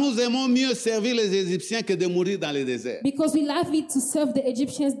 Car nous aimons mieux servir les Égyptiens que de mourir dans le désert. Because we love it to serve the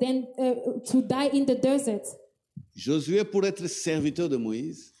Egyptians than to die in the desert. Josué, pour être serviteur de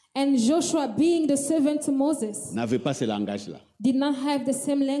Moïse, And Joshua, being the servant to Moses, n'avait pas ce langage-là. did not have the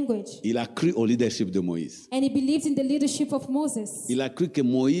same language. Il a cru au leadership de Moïse. And he believed in the leadership of Moses. Il a cru que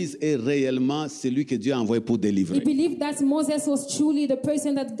Moïse est réellement celui que Dieu a envoyé pour He délivrer. believed that Moses was truly the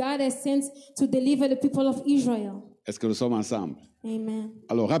person that God has sent to deliver the people of Israel. Est-ce que nous sommes ensemble? Amen.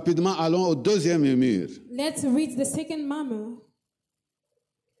 Alors, rapidement, allons au deuxième murmure. Let's read the second murmur.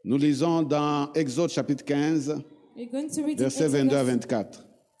 Nous lisons dans Exode chapitre 15, We're going to read in versets 22 à Exodus, 24.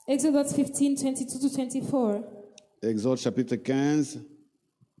 Exodus 15, 22 to 24. Exode chapitre 15,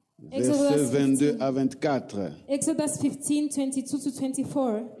 Exodus versets 22 15. à 24. Exodus 15, 22 to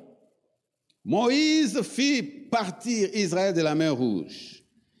 24. Moïse fit partir Israël de la mer Rouge.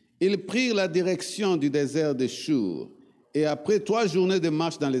 Ils prirent la direction du désert de Chour. Et après 3 journées de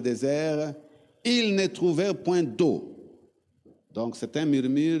marche dans le désert, ils ne trouvèrent point d'eau. Donc c'est un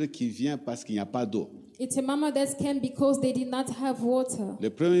murmure qui vient parce qu'il n'y a pas d'eau. It's a murmur that came because they did not have water. Le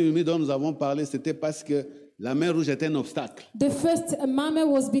premier murmure dont nous avons parlé, c'était parce que la mer Rouge était un obstacle. The first murmur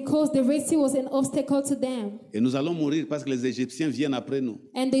was because the Red Sea was an obstacle to them. Et nous allons mourir parce que les Égyptiens viennent après nous.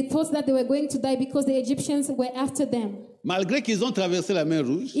 And they thought that they were going to die because the Egyptians were after them. Malgré qu'ils ont traversé la mer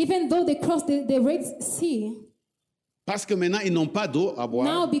Rouge, Even though they crossed the Red Sea, parce que maintenant ils n'ont pas d'eau à boire,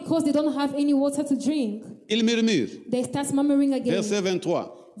 now because they don't have any water to drink, ils murmurent. they start murmuring again. Verset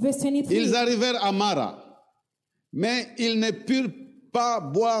 23. Verse 23. Ils arrivèrent à Mara, mais ils ne purent pas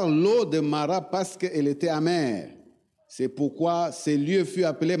boire l'eau de Mara parce qu'elle était amère. C'est pourquoi ce lieu fut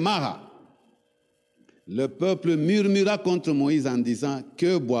appelé Mara. Le peuple murmura contre Moïse en disant,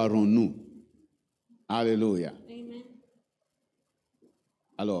 que boirons-nous? Alléluia. Amen.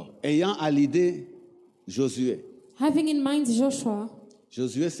 Alors, ayant à l'idée Josué, Having in mind Joshua,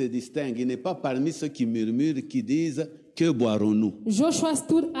 Josué se distingue. Il n'est pas parmi ceux qui murmurent, qui disent, que boirons-nous? Joshua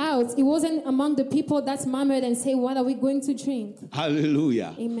stood out. He wasn't among the people that murmured and say, what are we going to drink?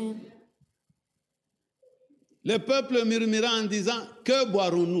 Alléluia. Amen. Le peuple murmura en disant, que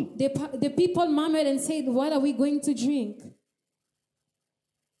boirons-nous? The people murmured and said, what are we going to drink?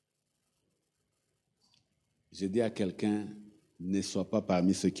 Je dis à quelqu'un, ne sois pas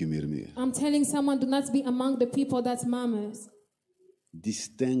parmi ceux qui murmurent. I'm telling someone, do not be among the people that murmurs.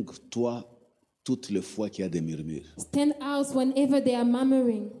 Distingue-toi toutes les fois qu'il y a des murmures. Stand out whenever they are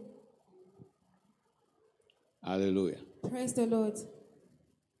murmuring. Alléluia. Praise the Lord.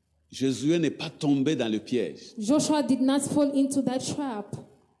 Josué n'est pas tombé dans le piège Joshua did not fall into that trap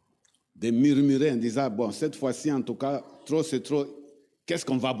de murmurer en disant, bon, cette fois-ci, en tout cas, trop c'est trop, qu'est-ce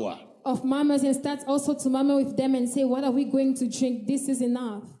qu'on va boire? of murmurs and start also to murmur with them and say, what are we going to drink? This is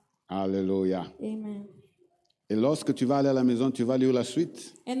enough. Alléluia. Amen. Et lorsque tu vas aller à la maison, tu vas lire la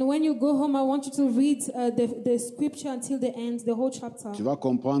suite. And when you go home, I want you to read the scripture until the end, the whole chapter. Tu vas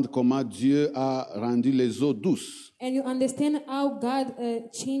comprendre comment Dieu a rendu les eaux douces. And you understand how God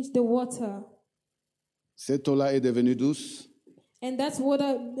changed the water. Cette eau-là est devenue douce. And that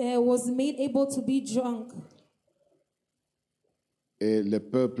water was made able to be drunk. Et le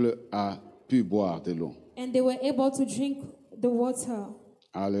peuple a pu boire de l'eau. And they were able to drink the water.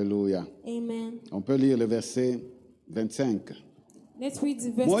 Alléluia. Amen. On peut lire le verset 25. Let's read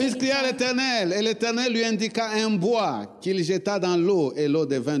the verse. Moïse cria à 25. l'Éternel, et l'Éternel lui indiqua un bois qu'il jeta dans l'eau, et l'eau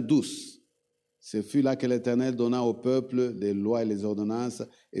devint douce. Ce fut là que l'Éternel donna au peuple les lois et les ordonnances,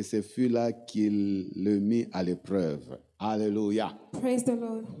 et ce fut là qu'il le mit à l'épreuve. Alléluia. Praise the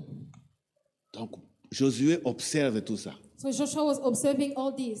Lord. Donc, Josué observe tout ça. So Joshua was observing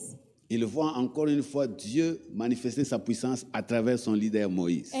all this. Il voit encore une fois Dieu manifester sa puissance à travers son leader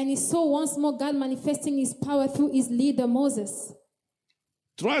Moïse. And he saw once more God manifesting his power through his leader Moses.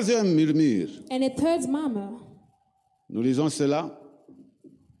 Troisième murmure. And a third murmur. Nous lisons cela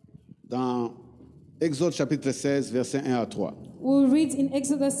dans Exode chapitre 16, versets 1 à 3. We'll read in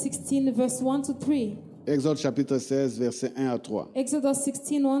Exodus 16, verse 1 to 3. Exode chapitre 16, versets 1 à 3. Exodus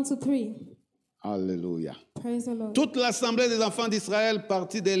 16, 1 to 3. Alléluia. Praise the Lord. Toute l'assemblée des enfants d'Israël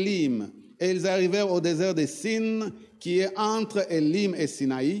partit d'Élim, et ils arrivèrent au désert de Sin, qui est entre Élim et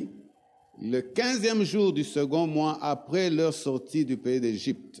Sinaï, le 15e jour du second mois après leur sortie du pays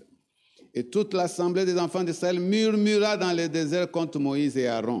d'Égypte. Et toute l'assemblée des enfants d'Israël murmura dans le désert contre Moïse et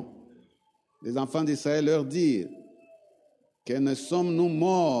Aaron. Les enfants d'Israël leur dirent: que ne sommes-nous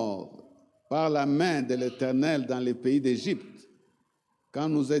morts par la main de l'Éternel dans le pays d'Égypte, quand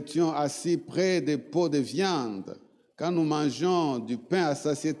nous étions assis près des pots de viande, quand nous mangeons du pain à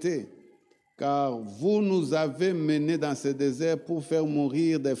satiété, car vous nous avez menés dans ce désert pour faire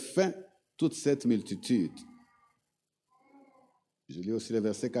mourir de faim toute cette multitude. Je lis aussi le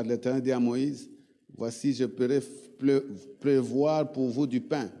verset 4. L'Éternel dit à Moïse: voici, je pourrai prévoir pour vous du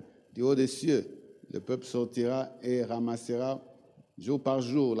pain du haut des cieux. Le peuple sortira et ramassera jour par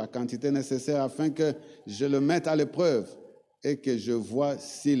jour la quantité nécessaire afin que je le mette à l'épreuve et que je vois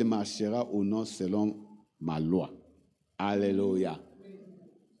s'il marchera ou non selon ma loi. Alléluia.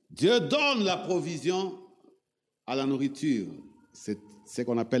 Dieu donne la provision à la nourriture. C'est ce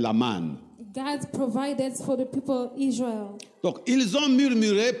qu'on appelle la manne. God provided for the people of Israel. Donc, ils ont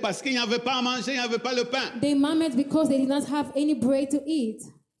murmuré parce qu'il n'y avait pas à manger, il n'y avait pas le pain. They murmured because they did not have any bread to eat.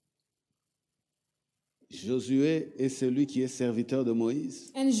 Josué est celui qui est serviteur de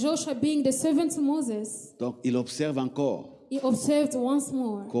Moïse. And Joshua, being the servant to Moses, Donc, il observe encore he observed once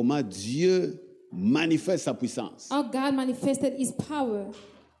more comment Dieu manifeste sa puissance. how God manifested his power.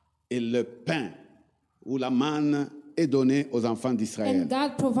 Et le pain ou la manne est donné aux enfants d'Israël. And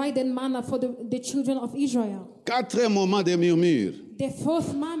God provided manna for the children of Israel. 4 moments de murmure. The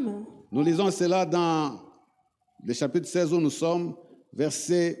fourth murmur. Nous lisons cela dans le chapitre 16 où nous sommes,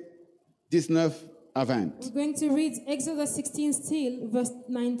 versets 19 à 20. We're going to read Exodus 16 still, verse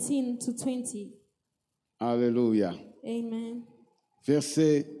 19 to 20. Alléluia. Amen.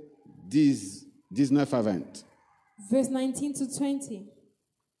 Versets 19 à 20. Verse 19 to 20.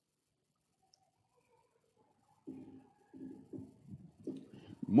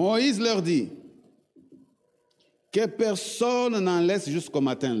 Moïse leur dit que personne n'en laisse jusqu'au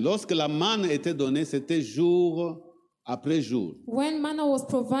matin. Lorsque la manne était donnée, c'était jour après jour. When manna was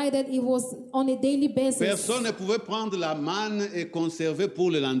provided, it was on a daily basis. Personne ne pouvait prendre la manne et conserver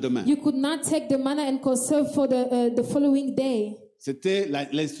pour le lendemain. You could not take the manna and conserve for the following day. C'était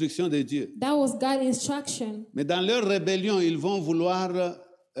l'instruction de Dieu. That was God's instruction. Mais dans leur rébellion, ils vont vouloir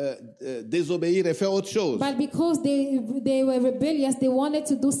désobéir et faire autre chose. But because they were rebellious, they wanted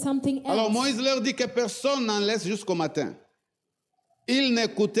to do something else. Alors Moïse leur dit que personne n'en laisse jusqu'au matin. Ils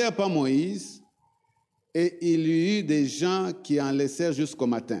n'écoutèrent pas Moïse et il y eut des gens qui en laissèrent jusqu'au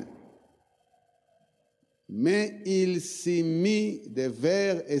matin. Mais il s'y mit des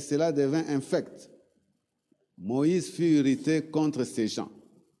vers et cela devint infect. Moïse fut irrité contre ces gens.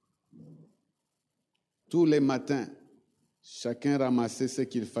 Tous les matins, chacun ramassait ce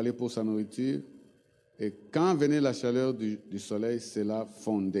qu'il fallait pour sa nourriture et quand venait la chaleur du soleil, cela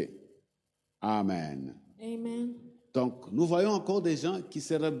fondait. Amen. Amen. Donc, nous voyons encore des gens qui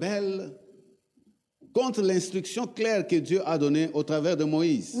se rebellent contre l'instruction claire que Dieu a donnée au travers de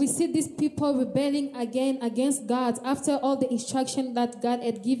Moïse. We see these people rebelling again against God after all the instruction that God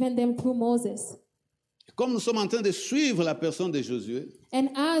had given them through Moses. Comme nous sommes en train de suivre la personne de Josué, And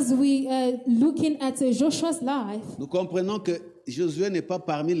as we looking at Joshua's life, nous comprenons que Josué n'est pas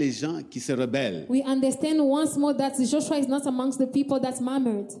parmi les gens qui se rebellent. we understand once more that Joshua is not amongst the people that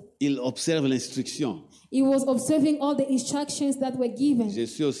murmured. Il observe l'instruction. He was observing all the instructions that were given. Je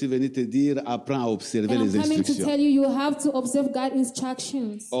suis aussi venu te dire, apprends à observer And I'm les coming to instructions. tell you, you have to observe God's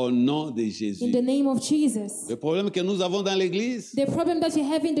instructions Au nom de in Jésus. the name of Jesus. Le problème que nous avons dans l'Église, The problem that you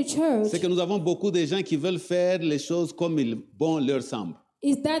have in the church c'est que nous avons beaucoup de gens qui veulent faire les choses comme bon leur semble.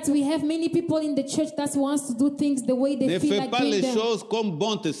 is that we have many people in the church that wants to do things the way they Ne feel fais like pas doing les them. choses comme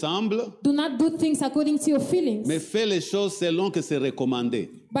bon te semble, Do not do things according to your feelings, mais fais les choses selon que c'est recommandé.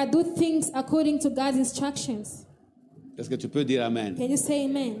 but do things according to God's instructions. Est-ce que tu peux dire Amen? Can you say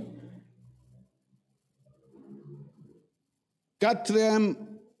amen? Quatrième,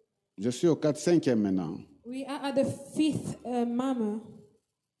 je suis au 4-5e maintenant. We are at the fifth murmur,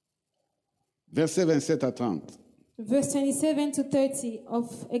 Versets 27 à 30. verse 27 to 30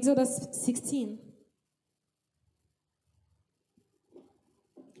 of Exodus 16.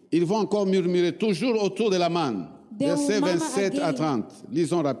 Ils vont encore murmurer toujours autour de la manne. They will Versets murmur 27 à again. 30.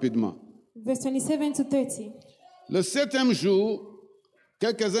 Lisons rapidement. Verse 27 to 30. Le 7e jour,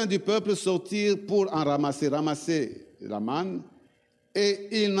 quelques-uns du peuple sortirent pour en ramasser la manne,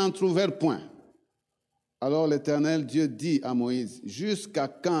 et ils n'en trouvèrent point. Alors l'Éternel Dieu dit à Moïse, « Jusqu'à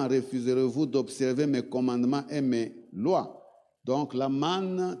quand refuserez-vous d'observer mes commandements et mes lois? Donc la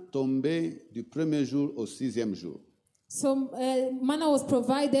manne tombait du premier jour au 6e jour. So manna was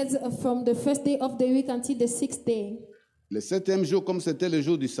provided from the first day of the week until the 6th day. Le 7e jour, comme c'était le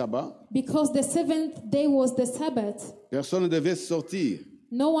jour du sabbat, Because the 7th day was the Sabbath, personne ne devait sortir.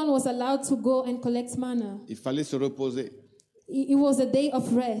 no one was allowed to go and collect manna. Il fallait se reposer. It was a day of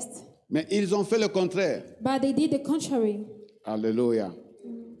rest. Mais ils ont fait le contraire. But they did the contrary. Alléluia.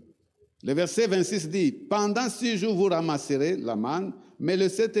 Le verset 26 dit, « Pendant 6 jours, vous ramasserez la manne, mais le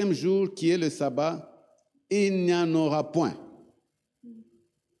 7e jour, qui est le sabbat, il n'y en aura point. »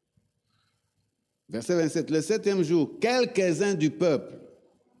 Verset 27, « Le 7e jour, quelques-uns du peuple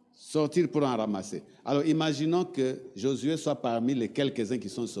sortirent pour en ramasser. » Alors, imaginons que Josué soit parmi les quelques-uns qui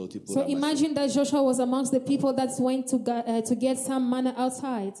sont sortis pour So ramasser. imagine that Joshua was amongst the people that went to get some manna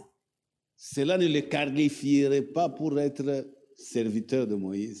outside. Cela ne le qualifierait pas pour être serviteur de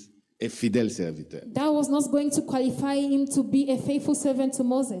Moïse et fidèle serviteur. That was not going to qualify him to be a faithful servant to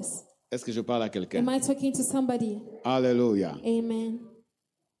Moses. Est-ce que je parle à quelqu'un? Am I talking to somebody? Alléluia. Amen.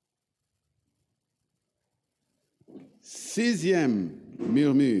 6e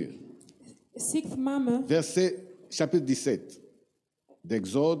murmure, Sixth murmur, chapitre 17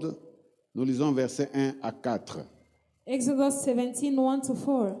 d'Exode, nous lisons versets 1 à 4. Exodus 17, 1 to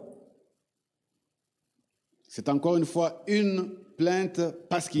 4. C'est encore une fois une plainte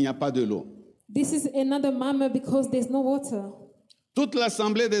parce qu'il n'y a pas de l'eau. This is another murmur because there's no water. Toute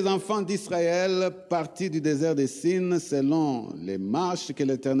l'assemblée des enfants d'Israël partit du désert de Sin selon les marches que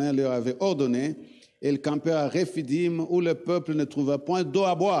l'Éternel leur avait ordonnées. Et ils campèrent à Rephidim où le peuple ne trouva point d'eau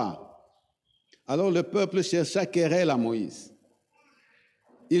à boire. Alors le peuple chercha querelle à Moïse.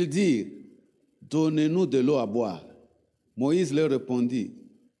 Il dit, donnez-nous de l'eau à boire. Moïse leur répondit,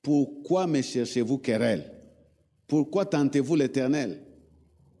 pourquoi me cherchez-vous querelle? Pourquoi tentez-vous l'Éternel?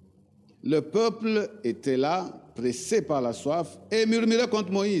 Le peuple était là, pressé par la soif, et murmurait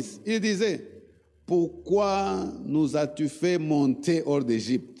contre Moïse. Il disait, pourquoi nous as-tu fait monter hors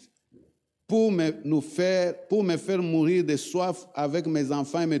d'Égypte? Pour me faire mourir de soif avec mes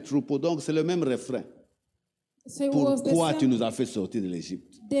enfants et mes troupeaux. Donc c'est le même refrain. So it was the Pourquoi same- tu nous as fait sortir de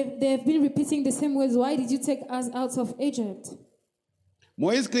l'Égypte? They've been repeating the same words. Why did you take us out of Egypt?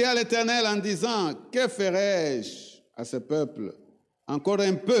 Moïse cria à l'Éternel en disant, que ferai-je à ce peuple? Encore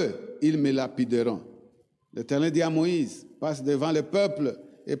un peu, ils me lapideront. L'Éternel dit à Moïse, passe devant le peuple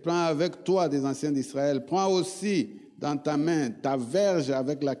et prends avec toi des anciens d'Israël. Prends aussi dans ta main ta verge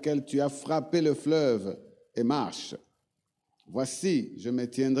avec laquelle tu as frappé le fleuve et marche. Voici, je me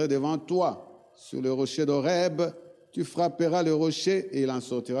tiendrai devant toi sur le rocher d'Horeb. Tu frapperas le rocher et il en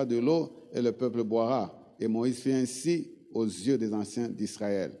sortira de l'eau et le peuple boira. Et Moïse fit ainsi aux yeux des anciens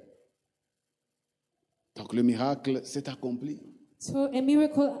d'Israël. Donc le miracle s'est accompli So a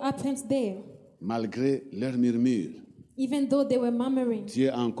miracle happened there. malgré leur murmure. Even though they were murmuring, Dieu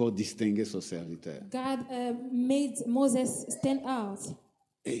a encore distingué son serviteur. God made Moses stand out.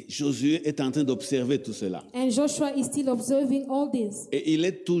 Et Josué est en train d'observer tout cela. And Joshua is still observing all this. Et il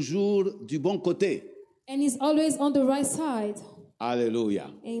est toujours du bon côté. And he's always on the right side.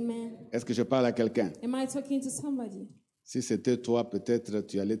 Alléluia. Amen. Est-ce que je parle à quelqu'un? Am I talking to somebody? Si c'était toi, peut-être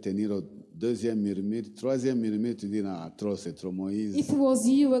tu allais tenir au 2e murmure. 3e murmure, tu dis, non, trop, c'est trop Moïse. If it was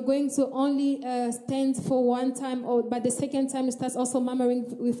you, you were going to only stand for one time, or by the second time you start also murmuring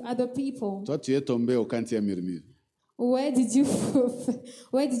with other people. Toi, tu es tombé au 4e murmure. Where did you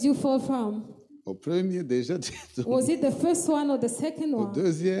fall from? Au premier, déjà, tu es tombé. Was it the first one or the second Au one?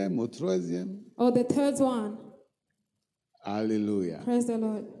 2e, au 3e. Or the third one? Alléluia. Praise the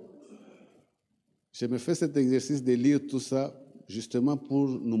Lord. Je me fais cet exercice de lire tout ça justement pour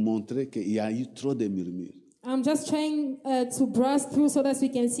nous montrer qu'il y a eu trop de murmures. I'm just trying to browse through so that we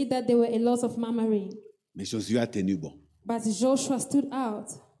can see that there were a lot of murmuring. Mais Josué a tenu bon. But Joshua stood out.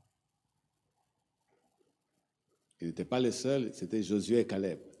 Il n'était pas le seul, c'était Josué et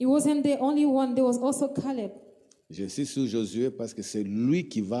Caleb. He wasn't the only one, there was also Caleb. J'insiste sur Josué parce que c'est lui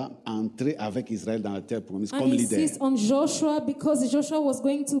qui va entrer avec Israël dans la terre promise I comme leader. insist on Joshua because Joshua was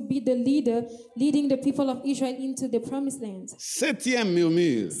going to be the leader leading the people of Israel into the promised land. 7e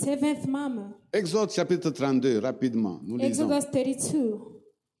murmure. Seventh murmur. Exode chapitre 32, rapidement. Nous lisons. Exodus 32.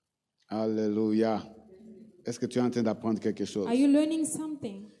 Alléluia. Est-ce que tu es en train d'apprendre quelque chose? Are you learning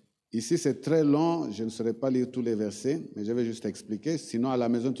something? Ici, c'est très long. Je ne saurais pas lire tous les versets, mais je vais juste expliquer. Sinon, à la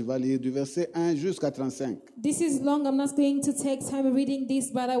maison, tu vas lire du verset 1 jusqu'à 35. This is long. I'm not going to take time reading this,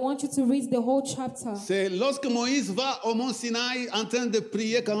 but I want you to read the whole chapter. C'est lorsque Moïse va au mont Sinaï en train de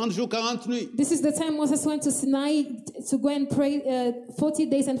prier 40 jours, 40 nuits. This is the time Moses went to Sinai to go and pray 40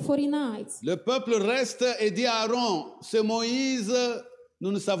 days and 40 nights. Le peuple reste et dit à Aaron, c'est Moïse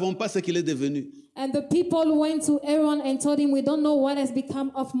nous ne savons pas ce qu'il est devenu. And the people went to Aaron and told him, we don't know what has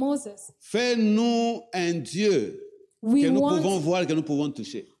become of Moses. Fais-nous un Dieu We que nous want, pouvons voir, que nous pouvons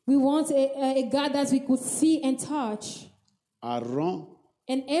toucher. we want a God that we could see and touch. Aaron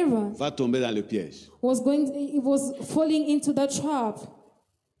And Aaron va tomber dans le piège. was falling into the trap.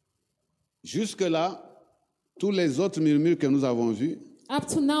 Jusque-là, tous les autres murmures que nous avons vus, Up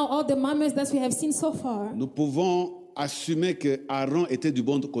to now, all the murmurs that we have seen so far, nous pouvons assumer que Aaron était du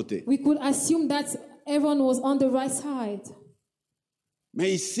bon côté. we could assume that Aaron was on the right side.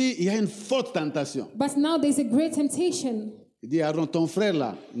 Mais ici, il y a une forte tentation. But now there's a great temptation. Il dit, Aaron, ton frère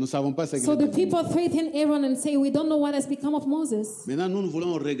là, nous ne savons pas ce qu'il So est the devenu. people threaten Aaron and say, we don't know what has become of Moses. Maintenant, nous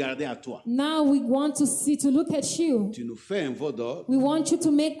voulons regarder à toi. Now we want to look at you. Tu nous fais un veau d'or. We want you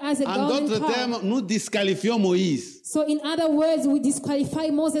to make us a En golden d'autres calf. termes, nous disqualifions Moïse. So in other words, we disqualify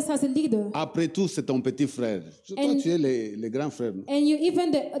Moses as a leader. Après tout, c'est ton petit frère. Toi, And- tu es le grand frère. non? And you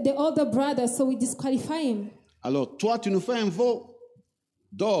even the older brother, so we disqualify him. Alors, toi, tu nous fais un veau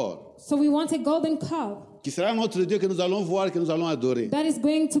d'or, So we want a golden calf. qui sera notre Dieu que nous allons voir, que nous allons adorer. That is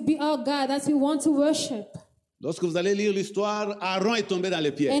going to be our God that we want to worship. Lorsque vous allez lire l'histoire, Aaron est tombé dans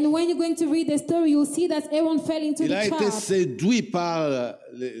les pièges. And when you're going to read the story, you'll see that Aaron fell into Il a the été trap. séduit par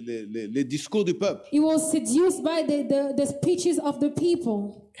les discours du peuple. He was seduced by the speeches of the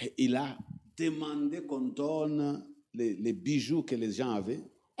people. Et il a demandé qu'on donne les bijoux que les gens avaient.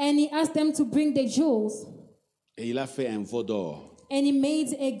 And he asked them to bring the jewels. Et il a fait un veau d'or And he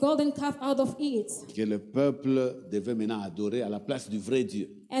made a golden calf out of it. que le peuple devait maintenant adorer à la place du vrai Dieu.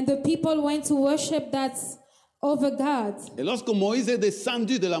 And the people went to worship that over God. Et lorsque Moïse est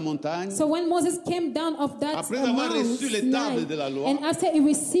descendu de la montagne, So when Moses came down of that Après avoir mount, reçu les tables Sinai, de la loi, and after he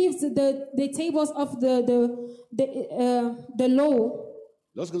received the tables of the law,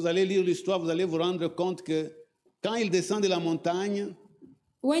 lorsque vous allez lire l'histoire, vous allez vous rendre compte que quand il descend de la montagne,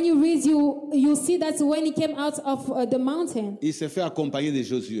 when you read, you see that when he came out of the mountain, il s'est fait accompagner de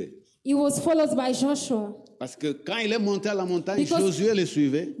Josué. he was followed by Joshua. Parce que quand il est monté à la montagne, Because- Josué le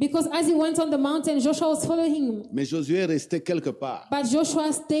suivait, Because as he went on the mountain, Joshua was following him. mais Josué restait quelque part. But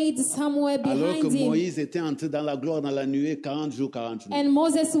Joshua stayed somewhere Alors que behind him. Moïse était entré dans la gloire, dans la nuée, 40 jours, 40 nuits. And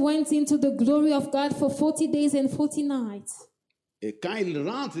Moses went into the glory of God for 40 days and 40 nights. Et quand il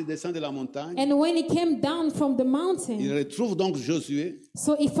rentre, il descend de la montagne, And when he came down from the il mountain, retrouve donc Josué,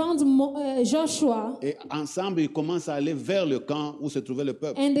 so he found Joshua, et ensemble, ils commencent à aller vers le camp où se trouvait le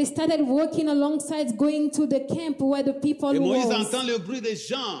peuple. and they started walking alongside, going to the camp where the people Et Moïse was. entend le bruit des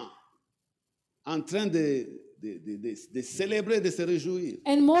gens en train de célébrer, de se réjouir.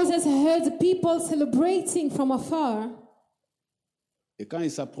 And Moses heard people celebrating from afar. Et quand il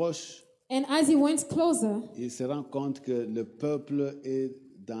s'approche, And as he went closer, il se rend compte que le peuple est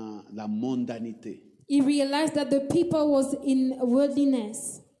dans la mondanité. he realized that the people was in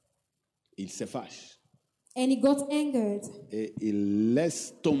worldliness. Il se fâche And he got angered. et il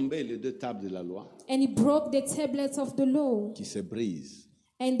laisse tomber les deux tables de la loi And he broke the tablets of the law. qui se brisent.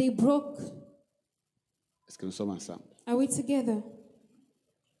 And they broke. Est-ce que nous sommes ensemble? Are we together?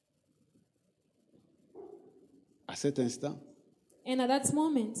 À cet instant, And at that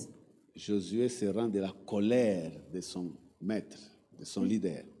moment, Josué se rend de la colère de son maître, de son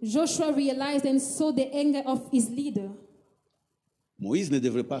leader. Joshua realized and saw the anger of his leader. Moïse ne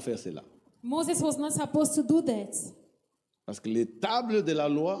devrait pas faire cela. Moses was not supposed to do that Parce que les tables de la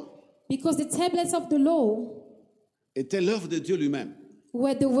loi because the tablets of the law étaient l'œuvre de Dieu lui-même.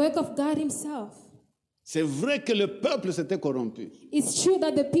 were the work of God himself. C'est vrai que le peuple s'était corrompu. It's true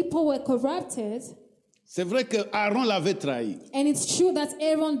that the people were corrupted, C'est vrai que Aaron l'avait trahi, and it's true that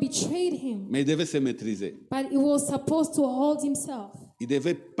Aaron betrayed him, mais il devait se maîtriser. but he was supposed to hold himself. Il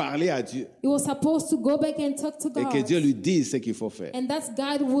devait parler à Dieu He was supposed to go back and talk to et que God. Dieu lui dise ce qu'il faut faire. And that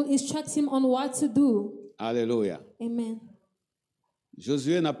God will instruct him on what to do. Alléluia. Amen.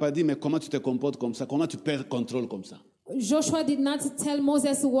 Josué n'a pas dit, mais comment tu te comportes comme ça? Comment tu perds contrôle comme ça? Joshua did not tell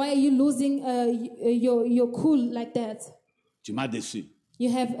Moses, why are you losing your cool like that? Tu m'as déçu. You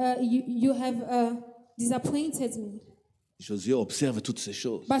have disappointed me. Josué observe toutes ces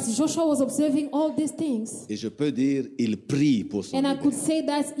choses. But Joshua was observing all these things. Et je peux dire, il prie pour son And I leader. could say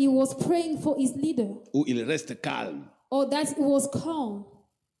that he was praying for his leader, Ou il reste calme. or that he was calm.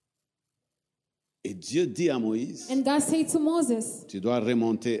 Et Dieu dit à Moïse, And God said to Moses, tu dois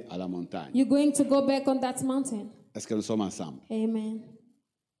remonter à la montagne. you're going to go back on that mountain. Est-ce que nous sommes ensemble? Amen.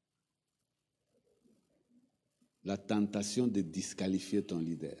 La tentation de disqualifier ton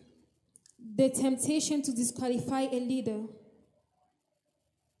leader. The temptation to disqualify a leader,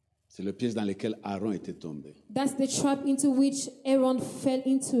 C'est le piège dans lequel Aaron était tombé. that's the trap into which Aaron fell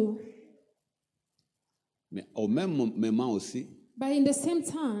into. Mais au même moment aussi, But in the same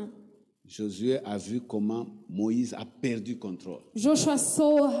time, Josué a vu comment Moïse a perdu contrôle. Joshua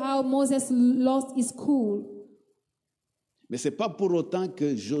saw how Moses lost his cool. Mais ce n'est pas pour autant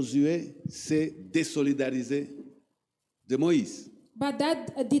que Josué s'est désolidarisé de Moïse. But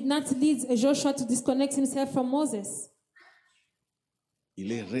that did not lead Joshua to disconnect himself from Moses.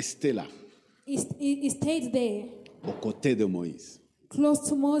 Il est resté là, He stayed there, aux côtés de Moïse. close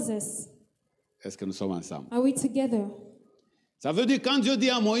to Moses. Est-ce que nous sommes ensemble? Are we together? Ça veut dire quand Dieu dit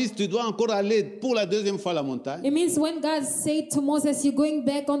à Moïse, tu dois encore aller pour la deuxième fois à la montagne. It means when God said to Moses, you're going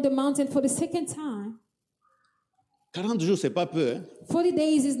back on the mountain for the second time. 40 jours, c'est pas peu. Hein? 40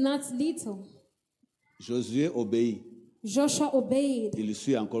 days is not little. Josué obéit. Joshua obeyed, Il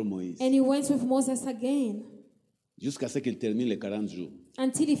suit encore Moïse. and he went with Moses again Jusqu'à ce qu'il termine les 40 jours.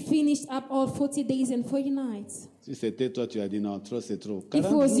 until he finished up all 40 days and 40 nights. Si c'était toi, tu as dit non, trop c'est trop. If 40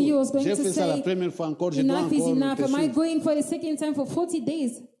 it was you, I was jours. going J'ai to fait ça la say, première fois encore, je dois enough is encore enough. quelque Am I chose. going for the second time for 40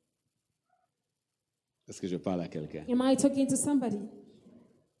 days? Est-ce que je parle à quelqu'un? Am I talking to somebody?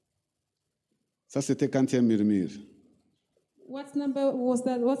 Ça, c'était quand il y a un murmure. What number was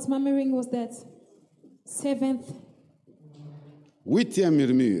that? What murmuring was that? 7th, 8e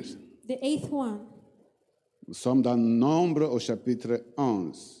murmure. the 8th one. Nous sommes dans Nombre au chapitre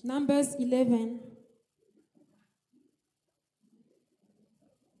 11. Numbers 11.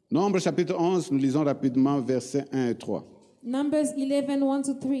 Nombre chapitre 11, nous lisons rapidement versets 1 et 3. Numbers 11, 1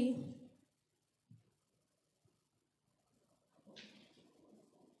 to 3.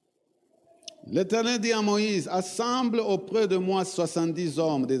 L'Éternel dit à Moïse, assemble auprès de moi 70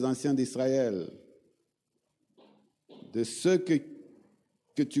 hommes des anciens d'Israël, de ceux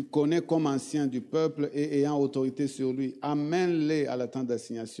que tu connais comme anciens du peuple et ayant autorité sur lui. Amène-les à la tente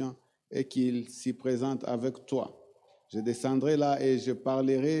d'assignation et qu'ils s'y présentent avec toi. Je descendrai là et je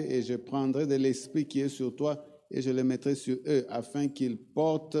parlerai et je prendrai de l'esprit qui est sur toi et je le mettrai sur eux afin qu'ils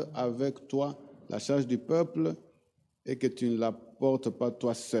portent avec toi la charge du peuple et que tu ne la portes pas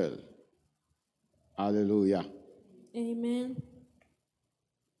toi seul. Alléluia. Amen.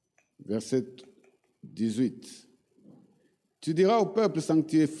 Verset 18. Tu diras au peuple,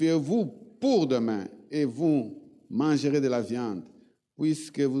 sanctifiez-vous pour demain et vous mangerez de la viande,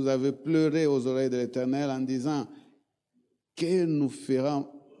 puisque vous avez pleuré aux oreilles de l'Éternel en disant, qui nous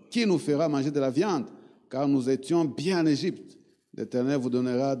fera manger de la viande, car nous étions bien en Égypte. L'Éternel vous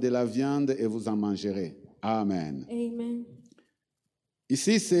donnera de la viande et vous en mangerez. Amen. Amen.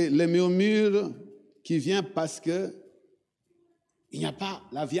 Ici, c'est le murmure qui vient parce que il n'y a pas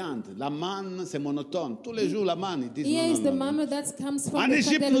la viande. La manne, c'est monotone. Tous les jours, la manne, ils disent Here non, is non, the non. manna that comes from En the fact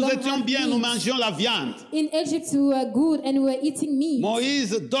Égypte, that we nous don't étions have bien, nous meat. mangions la viande. In Egypt, we were good and we were eating meat.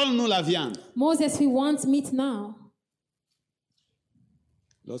 Moïse, donne-nous la viande. Moses, we want meat now.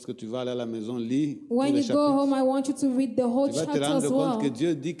 Lorsque tu vas aller à la maison, lis tous When les you go chapitres. home, I want you to read the whole Tu vas te chapter rendre as compte que well.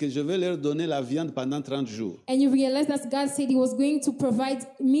 Dieu dit que je vais leur donner la viande pendant 30 jours. And you realize that God said He was going to provide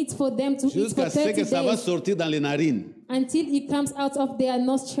meat for them to eat for Jusqu'à ce 30 que ça va days sortir dans les narines. until it comes out of their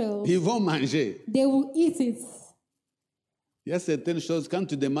nostrils. Ils vont manger. They will eat it. Il y a certaines choses, quand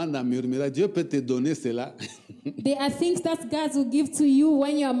tu demandes à murmurer, Dieu peut te donner cela There are things that God will give to you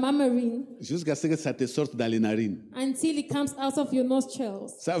when you are murmuring jusqu'à ce que ça te sorte dans les narines. until it comes out of your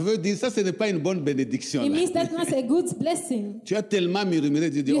nostrils. Ça veut dire, ça, ce n'est pas une bonne bénédiction. It là. means that's not a good blessing. Tu as tellement murmuré,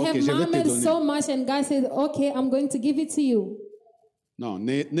 tu dis, You ok, have je vais te murmured donner. so much, and God said, "Okay, I'm going to give it to you." Non,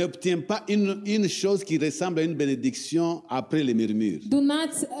 n'obtiens pas une chose qui ressemble à une bénédiction après les murmures. Do not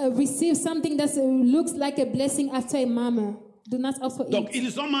receive something that looks like a blessing after a murmur. Do not also Donc, eat.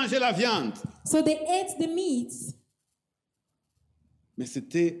 ils ont mangé la viande. So they ate the meat, Mais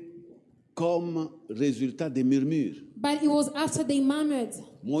c'était comme résultat des murmures. but it was after they murmured.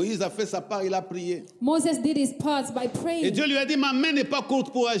 Moïse a fait sa part, il a prié. Moses did his part by Et praying. Dieu lui a dit, ma main n'est pas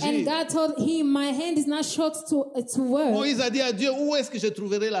courte pour And agir. God told him, "My hand is not short to work." Moïse a dit à Dieu, où est-ce que je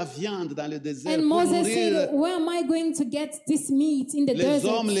trouverai la viande dans le désert And pour Moses nourrir said, "Where am I going to get this meat in the les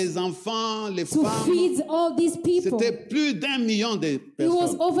hommes, desert les enfants, les to femmes? feed all these people?" C'était plus d'1 million de It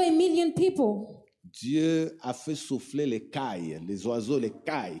was personnes. over 1 million people. Dieu a fait souffler les cailles, les oiseaux, les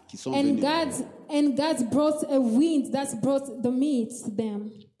cailles qui sont And venus. God brought a wind that brought the meat to them.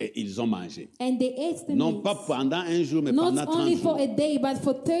 Et ils ont mangé. And they ate the Non meat. pas pendant un jour, mais pendant Not 30 only for jours. a day, but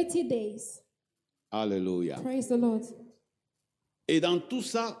for 30 days. Alléluia. Praise the Lord. Et dans tout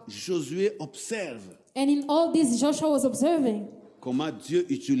ça, Josué observe And in all this, Joshua was observing comment Dieu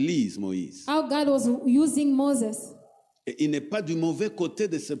utilise Moïse. how God was using Moses. Et il n'est pas du mauvais côté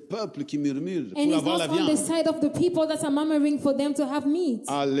de ce peuple qui murmure And pour he's avoir la not on the viande. side of the people that are murmuring for them to have meat.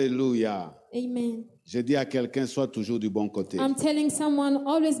 Alléluia. Amen. Je dis à quelqu'un, sois toujours du bon côté. I'm telling someone,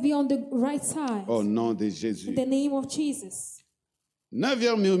 always be on the right side. Au nom de Jésus. In the name of Jesus.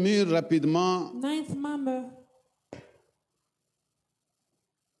 Neuvième murmure rapidement. Ninth murmur.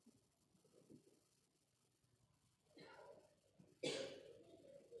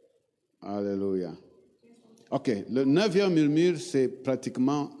 Alléluia. OK, le neuvième murmure, c'est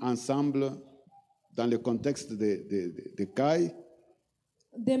pratiquement ensemble dans le contexte de Caïn.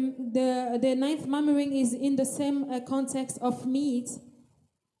 The ninth murmuring is in the same context of meat.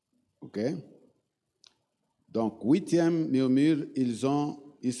 OK. Donc, huitième murmure,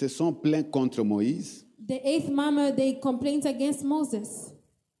 ils se sont plaints contre Moïse, The eighth murmur, they complained against Moses.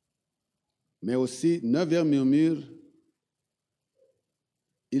 mais aussi, neuvième murmure,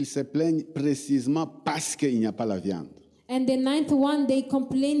 ils se plaignent précisément parce qu'il n'y a pas la viande. And the ninth one, they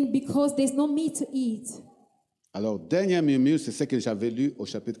complain because there's no meat to eat. Alors, dernier murmure, c'est ce que j'avais lu au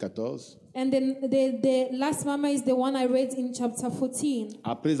chapitre 14. And then the last murmur is the one I read in chapter 14.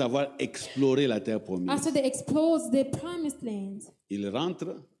 Après avoir exploré la terre promise, After they explored the promised land, ils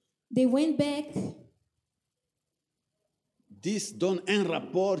rentrent, they went back. 10 donnent un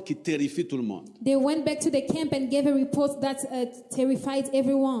rapport qui terrifie tout le monde. They went back to the camp and gave a report that terrified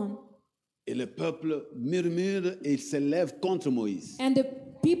everyone. Et le peuple murmure et il se lève contre Moïse. And the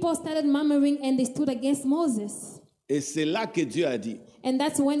people started murmuring and they stood against Moses. Et c'est là que Dieu a dit, And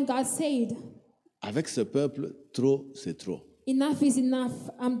that's when God said, avec ce peuple, trop, c'est trop. enough is enough.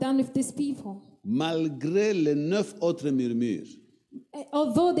 I'm done with these people. Malgré les 9 autres murmures,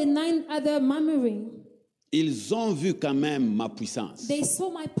 Although the 9 other murmuring, ils ont vu quand même ma puissance. they saw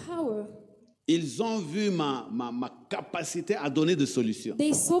my power. Ils ont vu ma capacité à donner des solutions.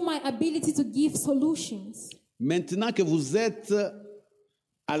 They saw my ability to give solutions. Maintenant que vous êtes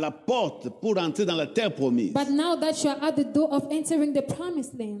à la porte pour entrer dans la terre promise, But now that you are at the door of entering the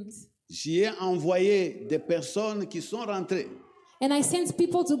promised land, j'y ai envoyé des personnes qui sont rentrées. and I sent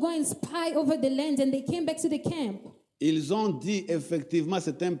people to go and spy over the land, and they came back to the camp. Ils ont dit effectivement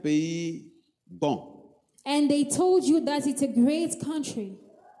c'est un pays bon. And they told you that it's a great country.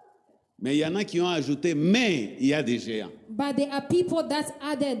 Mais il y en a qui ont ajouté, mais il y a des géants. But there are people that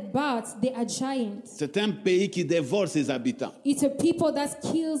added, but they are giants. C'est un pays qui dévore ses habitants. It's a people that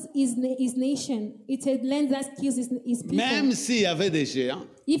kills his nation. It's a land that kills his people. Même s'il y avait des géants,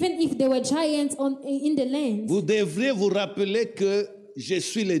 Even if there were giants in the land, vous devrez vous rappeler que je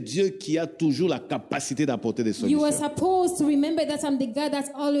suis le Dieu qui a toujours la capacité d'apporter des you were solutions. supposed to remember that I'm the God that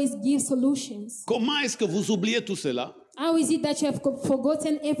always gives solutions. Comment est-ce que vous oubliez tout cela How is it that you have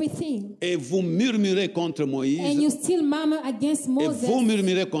forgotten everything? et vous murmurez contre Moïse And you still murmur against et Moses? vous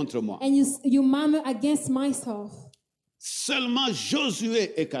murmurez contre moi? And you murmur against myself. Seulement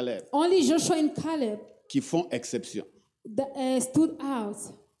Josué et Caleb Only Joshua and Caleb qui font exception. stood out.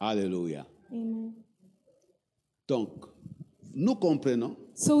 Alléluia. Amen. Donc, nous comprenons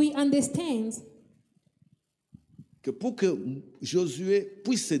So we understand que pour que Josué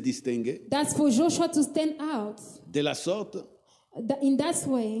puisse se distinguer that for Joshua to stand out de la sorte, in that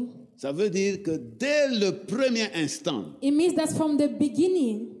way, ça veut dire que dès le premier instant it means that from the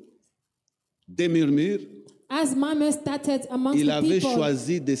beginning, des murmures, as murmurs started amongst il the avait people,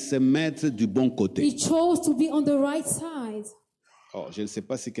 choisi de se mettre du bon côté. he chose to be on the right side. Oh, je ne sais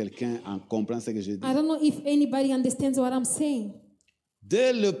pas si quelqu'un en comprend ce que je dis. I don't know if anybody understands what I'm saying.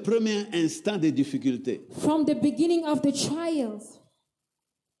 Dès le premier instant des difficultés, From the beginning of the trials,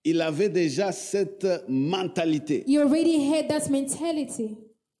 il avait déjà cette mentalité. you already had that mentality.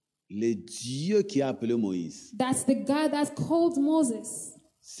 Le Dieu qui a appelé Moïse, That's the God that called Moses.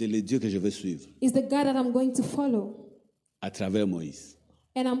 c'est le Dieu que je vais suivre Is the God that I'm going to follow. à travers Moïse.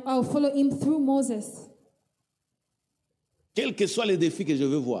 And I'll follow him through Moses. Quels que soient les défis que je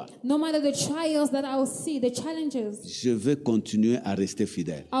veux voir, No matter the trials that I'll see, the challenges, je vais continuer à rester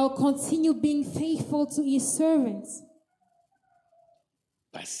fidèle. I'll continue being faithful to his servants.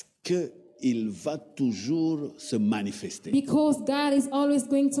 Parce qu'il va toujours se manifester. Because God is always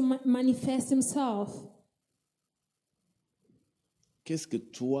going to manifest himself. Qu'est-ce que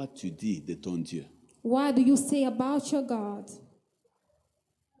toi tu dis de ton Dieu? What do you say about your God?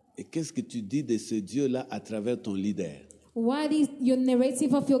 Et qu'est-ce que tu dis de ce Dieu-là à travers ton leader? What is your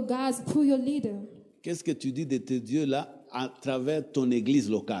narrative of your God through your leader? Qu'est-ce que tu dis de tes Dieu-là à travers ton église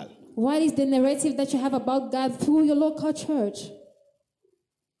locale? What is the narrative that you have about God through your local church?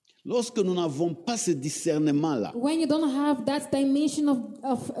 Lorsque nous n'avons pas ce discernement-là, When you don't have that dimension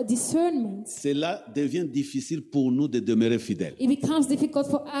of discernment, cela devient difficile pour nous de demeurer fidèles. it becomes difficult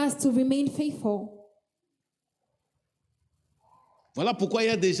for us to remain faithful. Voilà pourquoi il y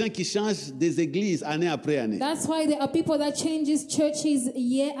a des gens qui changent des églises année après année. That's why there are people that changes churches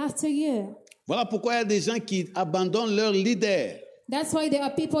year after year. Voilà pourquoi il y a des gens qui abandonnent leur leader. That's why there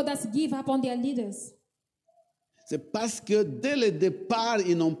are people that give up on their leaders. C'est parce que dès le départ,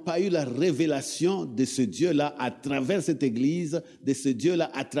 ils n'ont pas eu la révélation de ce Dieu-là à travers cette église, de ce Dieu-là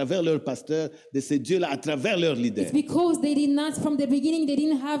à travers leur pasteur, de ce Dieu-là à travers leur leader. It's because they did not, from the beginning, they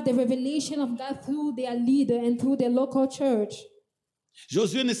didn't have the revelation of God through their leader and through their local church.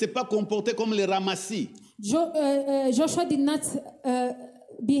 Josué ne s'est pas comporté comme les ramassis. Joshua did not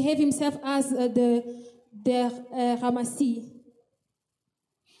behave himself as the Ramasi.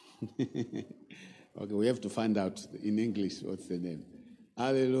 Okay, we have to find out in English what's the name.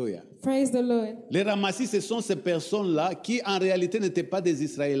 Hallelujah. Praise the Lord. Les ramassis, ce sont ces personnes-là qui en réalité n'étaient pas des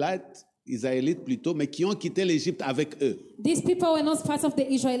Israélites plutôt, mais qui ont quitté l'Égypte avec eux. These people were not part of the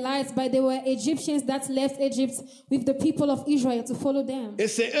Israelites, but they were Egyptians that left Egypt with the people of Israel to follow them. Et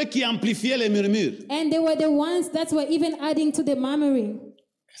c'est eux qui amplifiaient les murmures. And they were the ones that were even adding to the murmuring.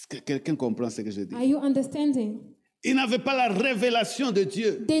 Est-ce que quelqu'un comprend ce que je dis? Are you understanding? Ils n'avaient pas la révélation de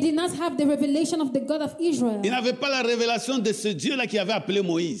Dieu. They did not have the revelation of the God of Israel. Ils n'avaient pas la révélation de ce Dieu-là qui avait appelé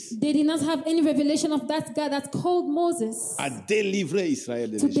Moïse They did not have any revelation of that God that called Moses à délivrer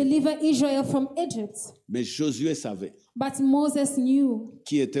Israël de to l'Égypte. deliver Israel from Egypt. Mais Josué savait But Moses knew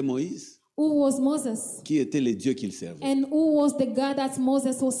qui était Moïse, who was Moses qui était le Dieu qu'il servait. and who was the God that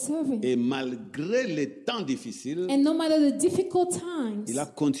Moses was serving. Et malgré les temps difficiles, And no matter the difficult times, il a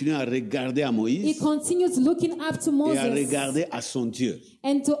continué à regarder à he Moïse continued looking up to et à Moses regarder à son Dieu.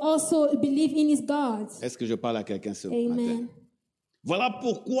 and to also believe in his God. Est-ce que je parle à quelqu'un ce matin? Amen. Voilà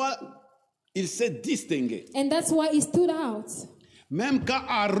pourquoi il s'est distingué. And that's why he stood out. Même quand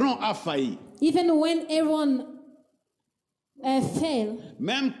Aaron a failli, Even when Aaron fell,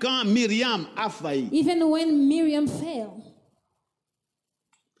 même quand Myriam a failli, even when Miriam fell,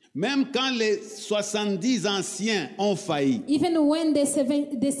 même quand les 70 anciens ont failli, even when the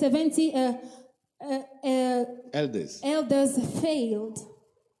 70 elders, elders failed,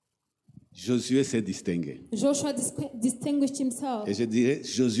 Josué s'est distingué. Joshua distinguished himself. Et je dirais,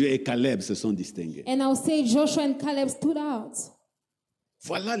 Josué et Caleb se sont distingués. And I'll say Joshua and Caleb stood out.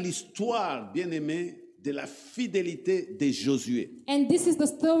 Voilà l'histoire, bien-aimée, de la fidélité de Josué, And this is the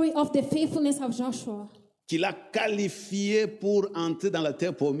story of the faithfulness of Joshua. qu'il a qualifié pour entrer dans la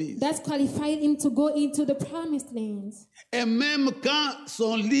terre promise. That qualified him to go into the promised land. Et même quand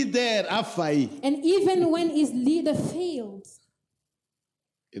son leader a failli, And even when his leader failed,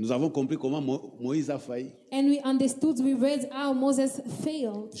 et nous avons compris comment Moïse a failli, and we understood, we read how Moses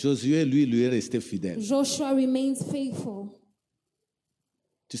failed, Josué, lui est resté fidèle. Joshua remains faithful.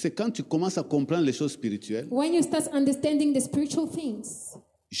 Tu sais, quand tu commences à comprendre les choses spirituelles, When you start understanding the spiritual things,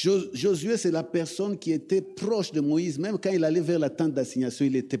 Josué, c'est la personne qui était proche de Moïse. Même quand il allait vers la tente d'assignation,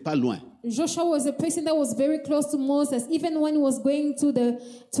 il n'était pas loin. Joshua was a person that was very close to Moses. Even when he was going to the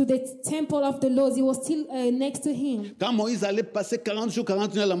temple of the Lord, he was still next to him. Quand Moïse allait passer 40 jours,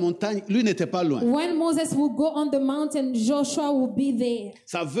 40 nuits à la montagne, lui n'était pas loin. When Moses would go on the mountain, Joshua would be there.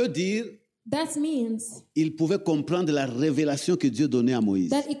 Ça veut dire That means il pouvait comprendre la révélation que Dieu donnait à Moïse.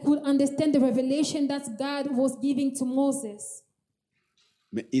 that he could understand the revelation that God was giving to Moses.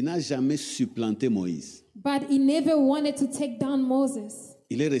 Mais il n'a jamais supplanté Moïse. But he never wanted to take down Moses.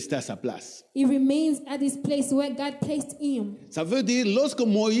 Il est resté à sa place. He remains at his place where God placed him. Ça veut dire, lorsque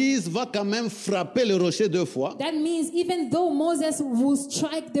Moïse va quand même frapper le rocher 2 fois, That means even though Moses would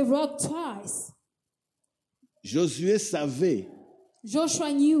strike the rock twice, Josué savait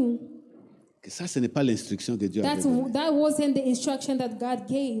Joshua knew que ça, ce n'est pas l'instruction que Dieu avait donnée. that wasn't the instruction that God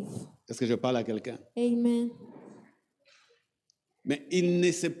gave. Est-ce que je parle à quelqu'un? Amen. Mais il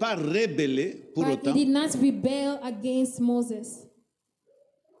ne s'est pas rébellé pour But autant. he did not rebel against Moses.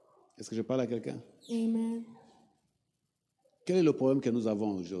 Est-ce que je parle à quelqu'un? Amen. Quel est le problème que nous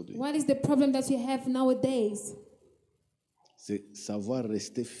avons aujourd'hui? What is the problem that we have nowadays? C'est savoir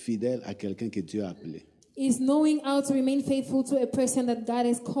rester fidèle à quelqu'un que Dieu a appelé. Is knowing how to remain faithful to a person that God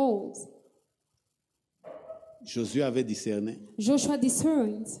has called. Josué avait discerné. Joshua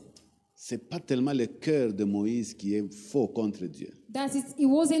discerned C'est pas tellement le cœur de Moïse qui est faux contre Dieu, that it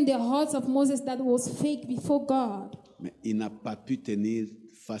wasn't the heart of Moses that was fake before God, mais il n'a pas pu tenir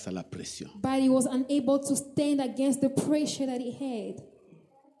face à la pression. but he was unable to stand against the pressure that he had.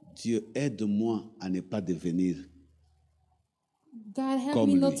 Dieu, aide-moi à ne pas devenir. God help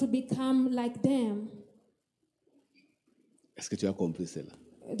Comme me not lui. to become like them. Est-ce que tu as compris cela?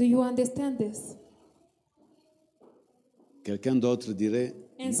 Do you understand this? Quelqu'un d'autre dirait,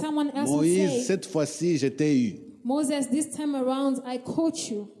 And someone else would Moïse, say, cette fois-ci, je t'ai eu. Moses, this time around, I caught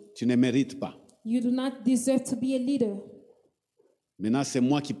you. Tu ne mérites pas. You do not deserve to be a leader. Maintenant, c'est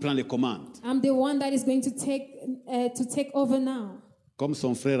moi qui prends les commandes, I'm the one that is going to take over now, comme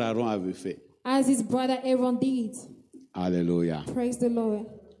son frère Aaron avait fait. as his brother Aaron did. Alléluia. Praise the Lord.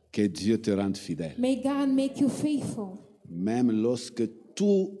 Que Dieu te rende fidèle. May God make you faithful. Même lorsque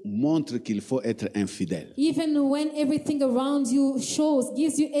tout montre qu'il faut être infidèle. Even when everything around you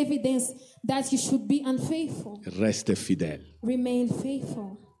gives you evidence that you should be unfaithful. Reste fidèle. Remain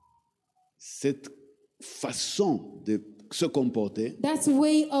faithful. Cette façon de se comporter That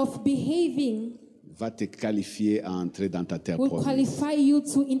way of behaving va te qualifier à entrer dans ta terre will promise. qualify you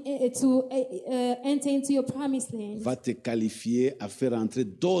to enter into your promised land. Va te qualifier à faire entrer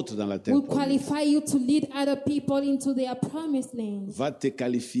d'autres dans la terre Will promise. qualify you to lead other people into their promised land. Va te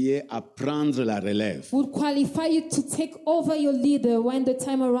qualifier à prendre la relève. Will qualify you to take over your leader when the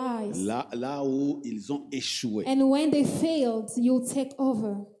time arrives. Là où ils ont échoué. And when they failed, you'll take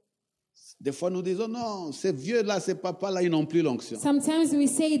over. Des fois, nous disons, non, ces vieux-là, ces papas-là, ils n'ont plus l'onction. Sometimes we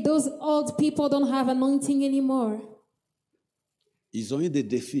say those old people don't have anointing anymore. Ils ont eu des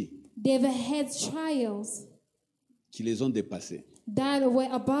défis They've had trials qui les ont dépassés. that were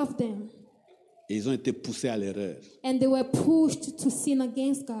above them. Et ils ont été poussés à l'erreur. And they were pushed to sin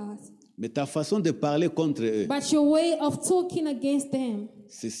against God. Mais ta façon de parler contre eux, But your way of talking against them,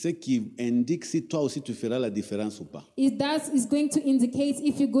 c'est ce qui indique si toi aussi tu feras la différence ou pas. that is going to indicate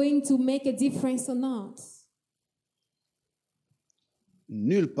if you're going to make a difference or not.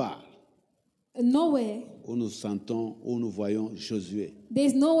 Nulle part Nowhere. où nous sentons, où nous voyons Josué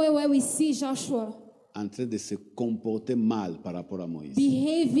There's nowhere where we see Joshua en train de se comporter mal par rapport à Moïse.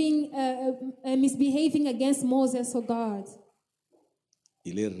 misbehaving against Moses or God.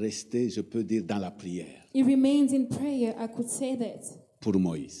 Il est resté, je peux dire, dans la prière He remained in prayer, I could say that, pour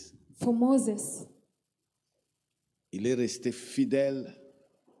Moïse. for Moses. Il est resté fidèle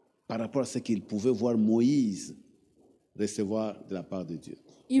par rapport à ce qu'il pouvait voir Moïse recevoir de la part de Dieu.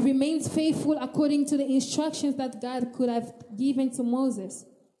 He remained faithful according to the instructions that God could have given to Moses.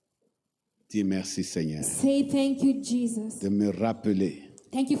 Dis merci Seigneur Say thank you, Jesus. de me rappeler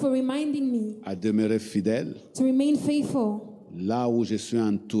Thank you for reminding me à demeurer fidèle to remain faithful là où je suis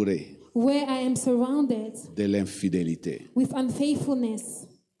entouré where I am surrounded de l'infidélité. with unfaithfulness.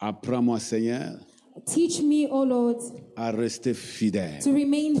 Apprends-moi Seigneur Teach me, O Lord, à rester fidèle, to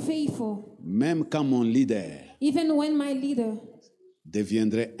remain faithful, même quand mon leader even when my leader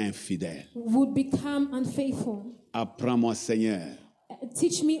deviendrait infidèle. would become unfaithful. Apprends-moi Seigneur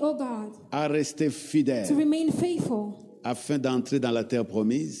Teach me, O God, à rester to fidèle remain faithful afin d'entrer dans la terre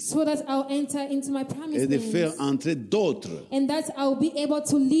promise so that I'll enter into my et promised de faire land, entrer d'autres and that I'll be able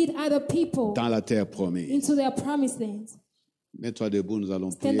to lead other people dans la terre promise. into their promised land. Mets-toi debout, nous allons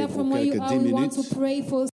Stand prier up pour from where you quelques are. 10 We want minutes. to pray for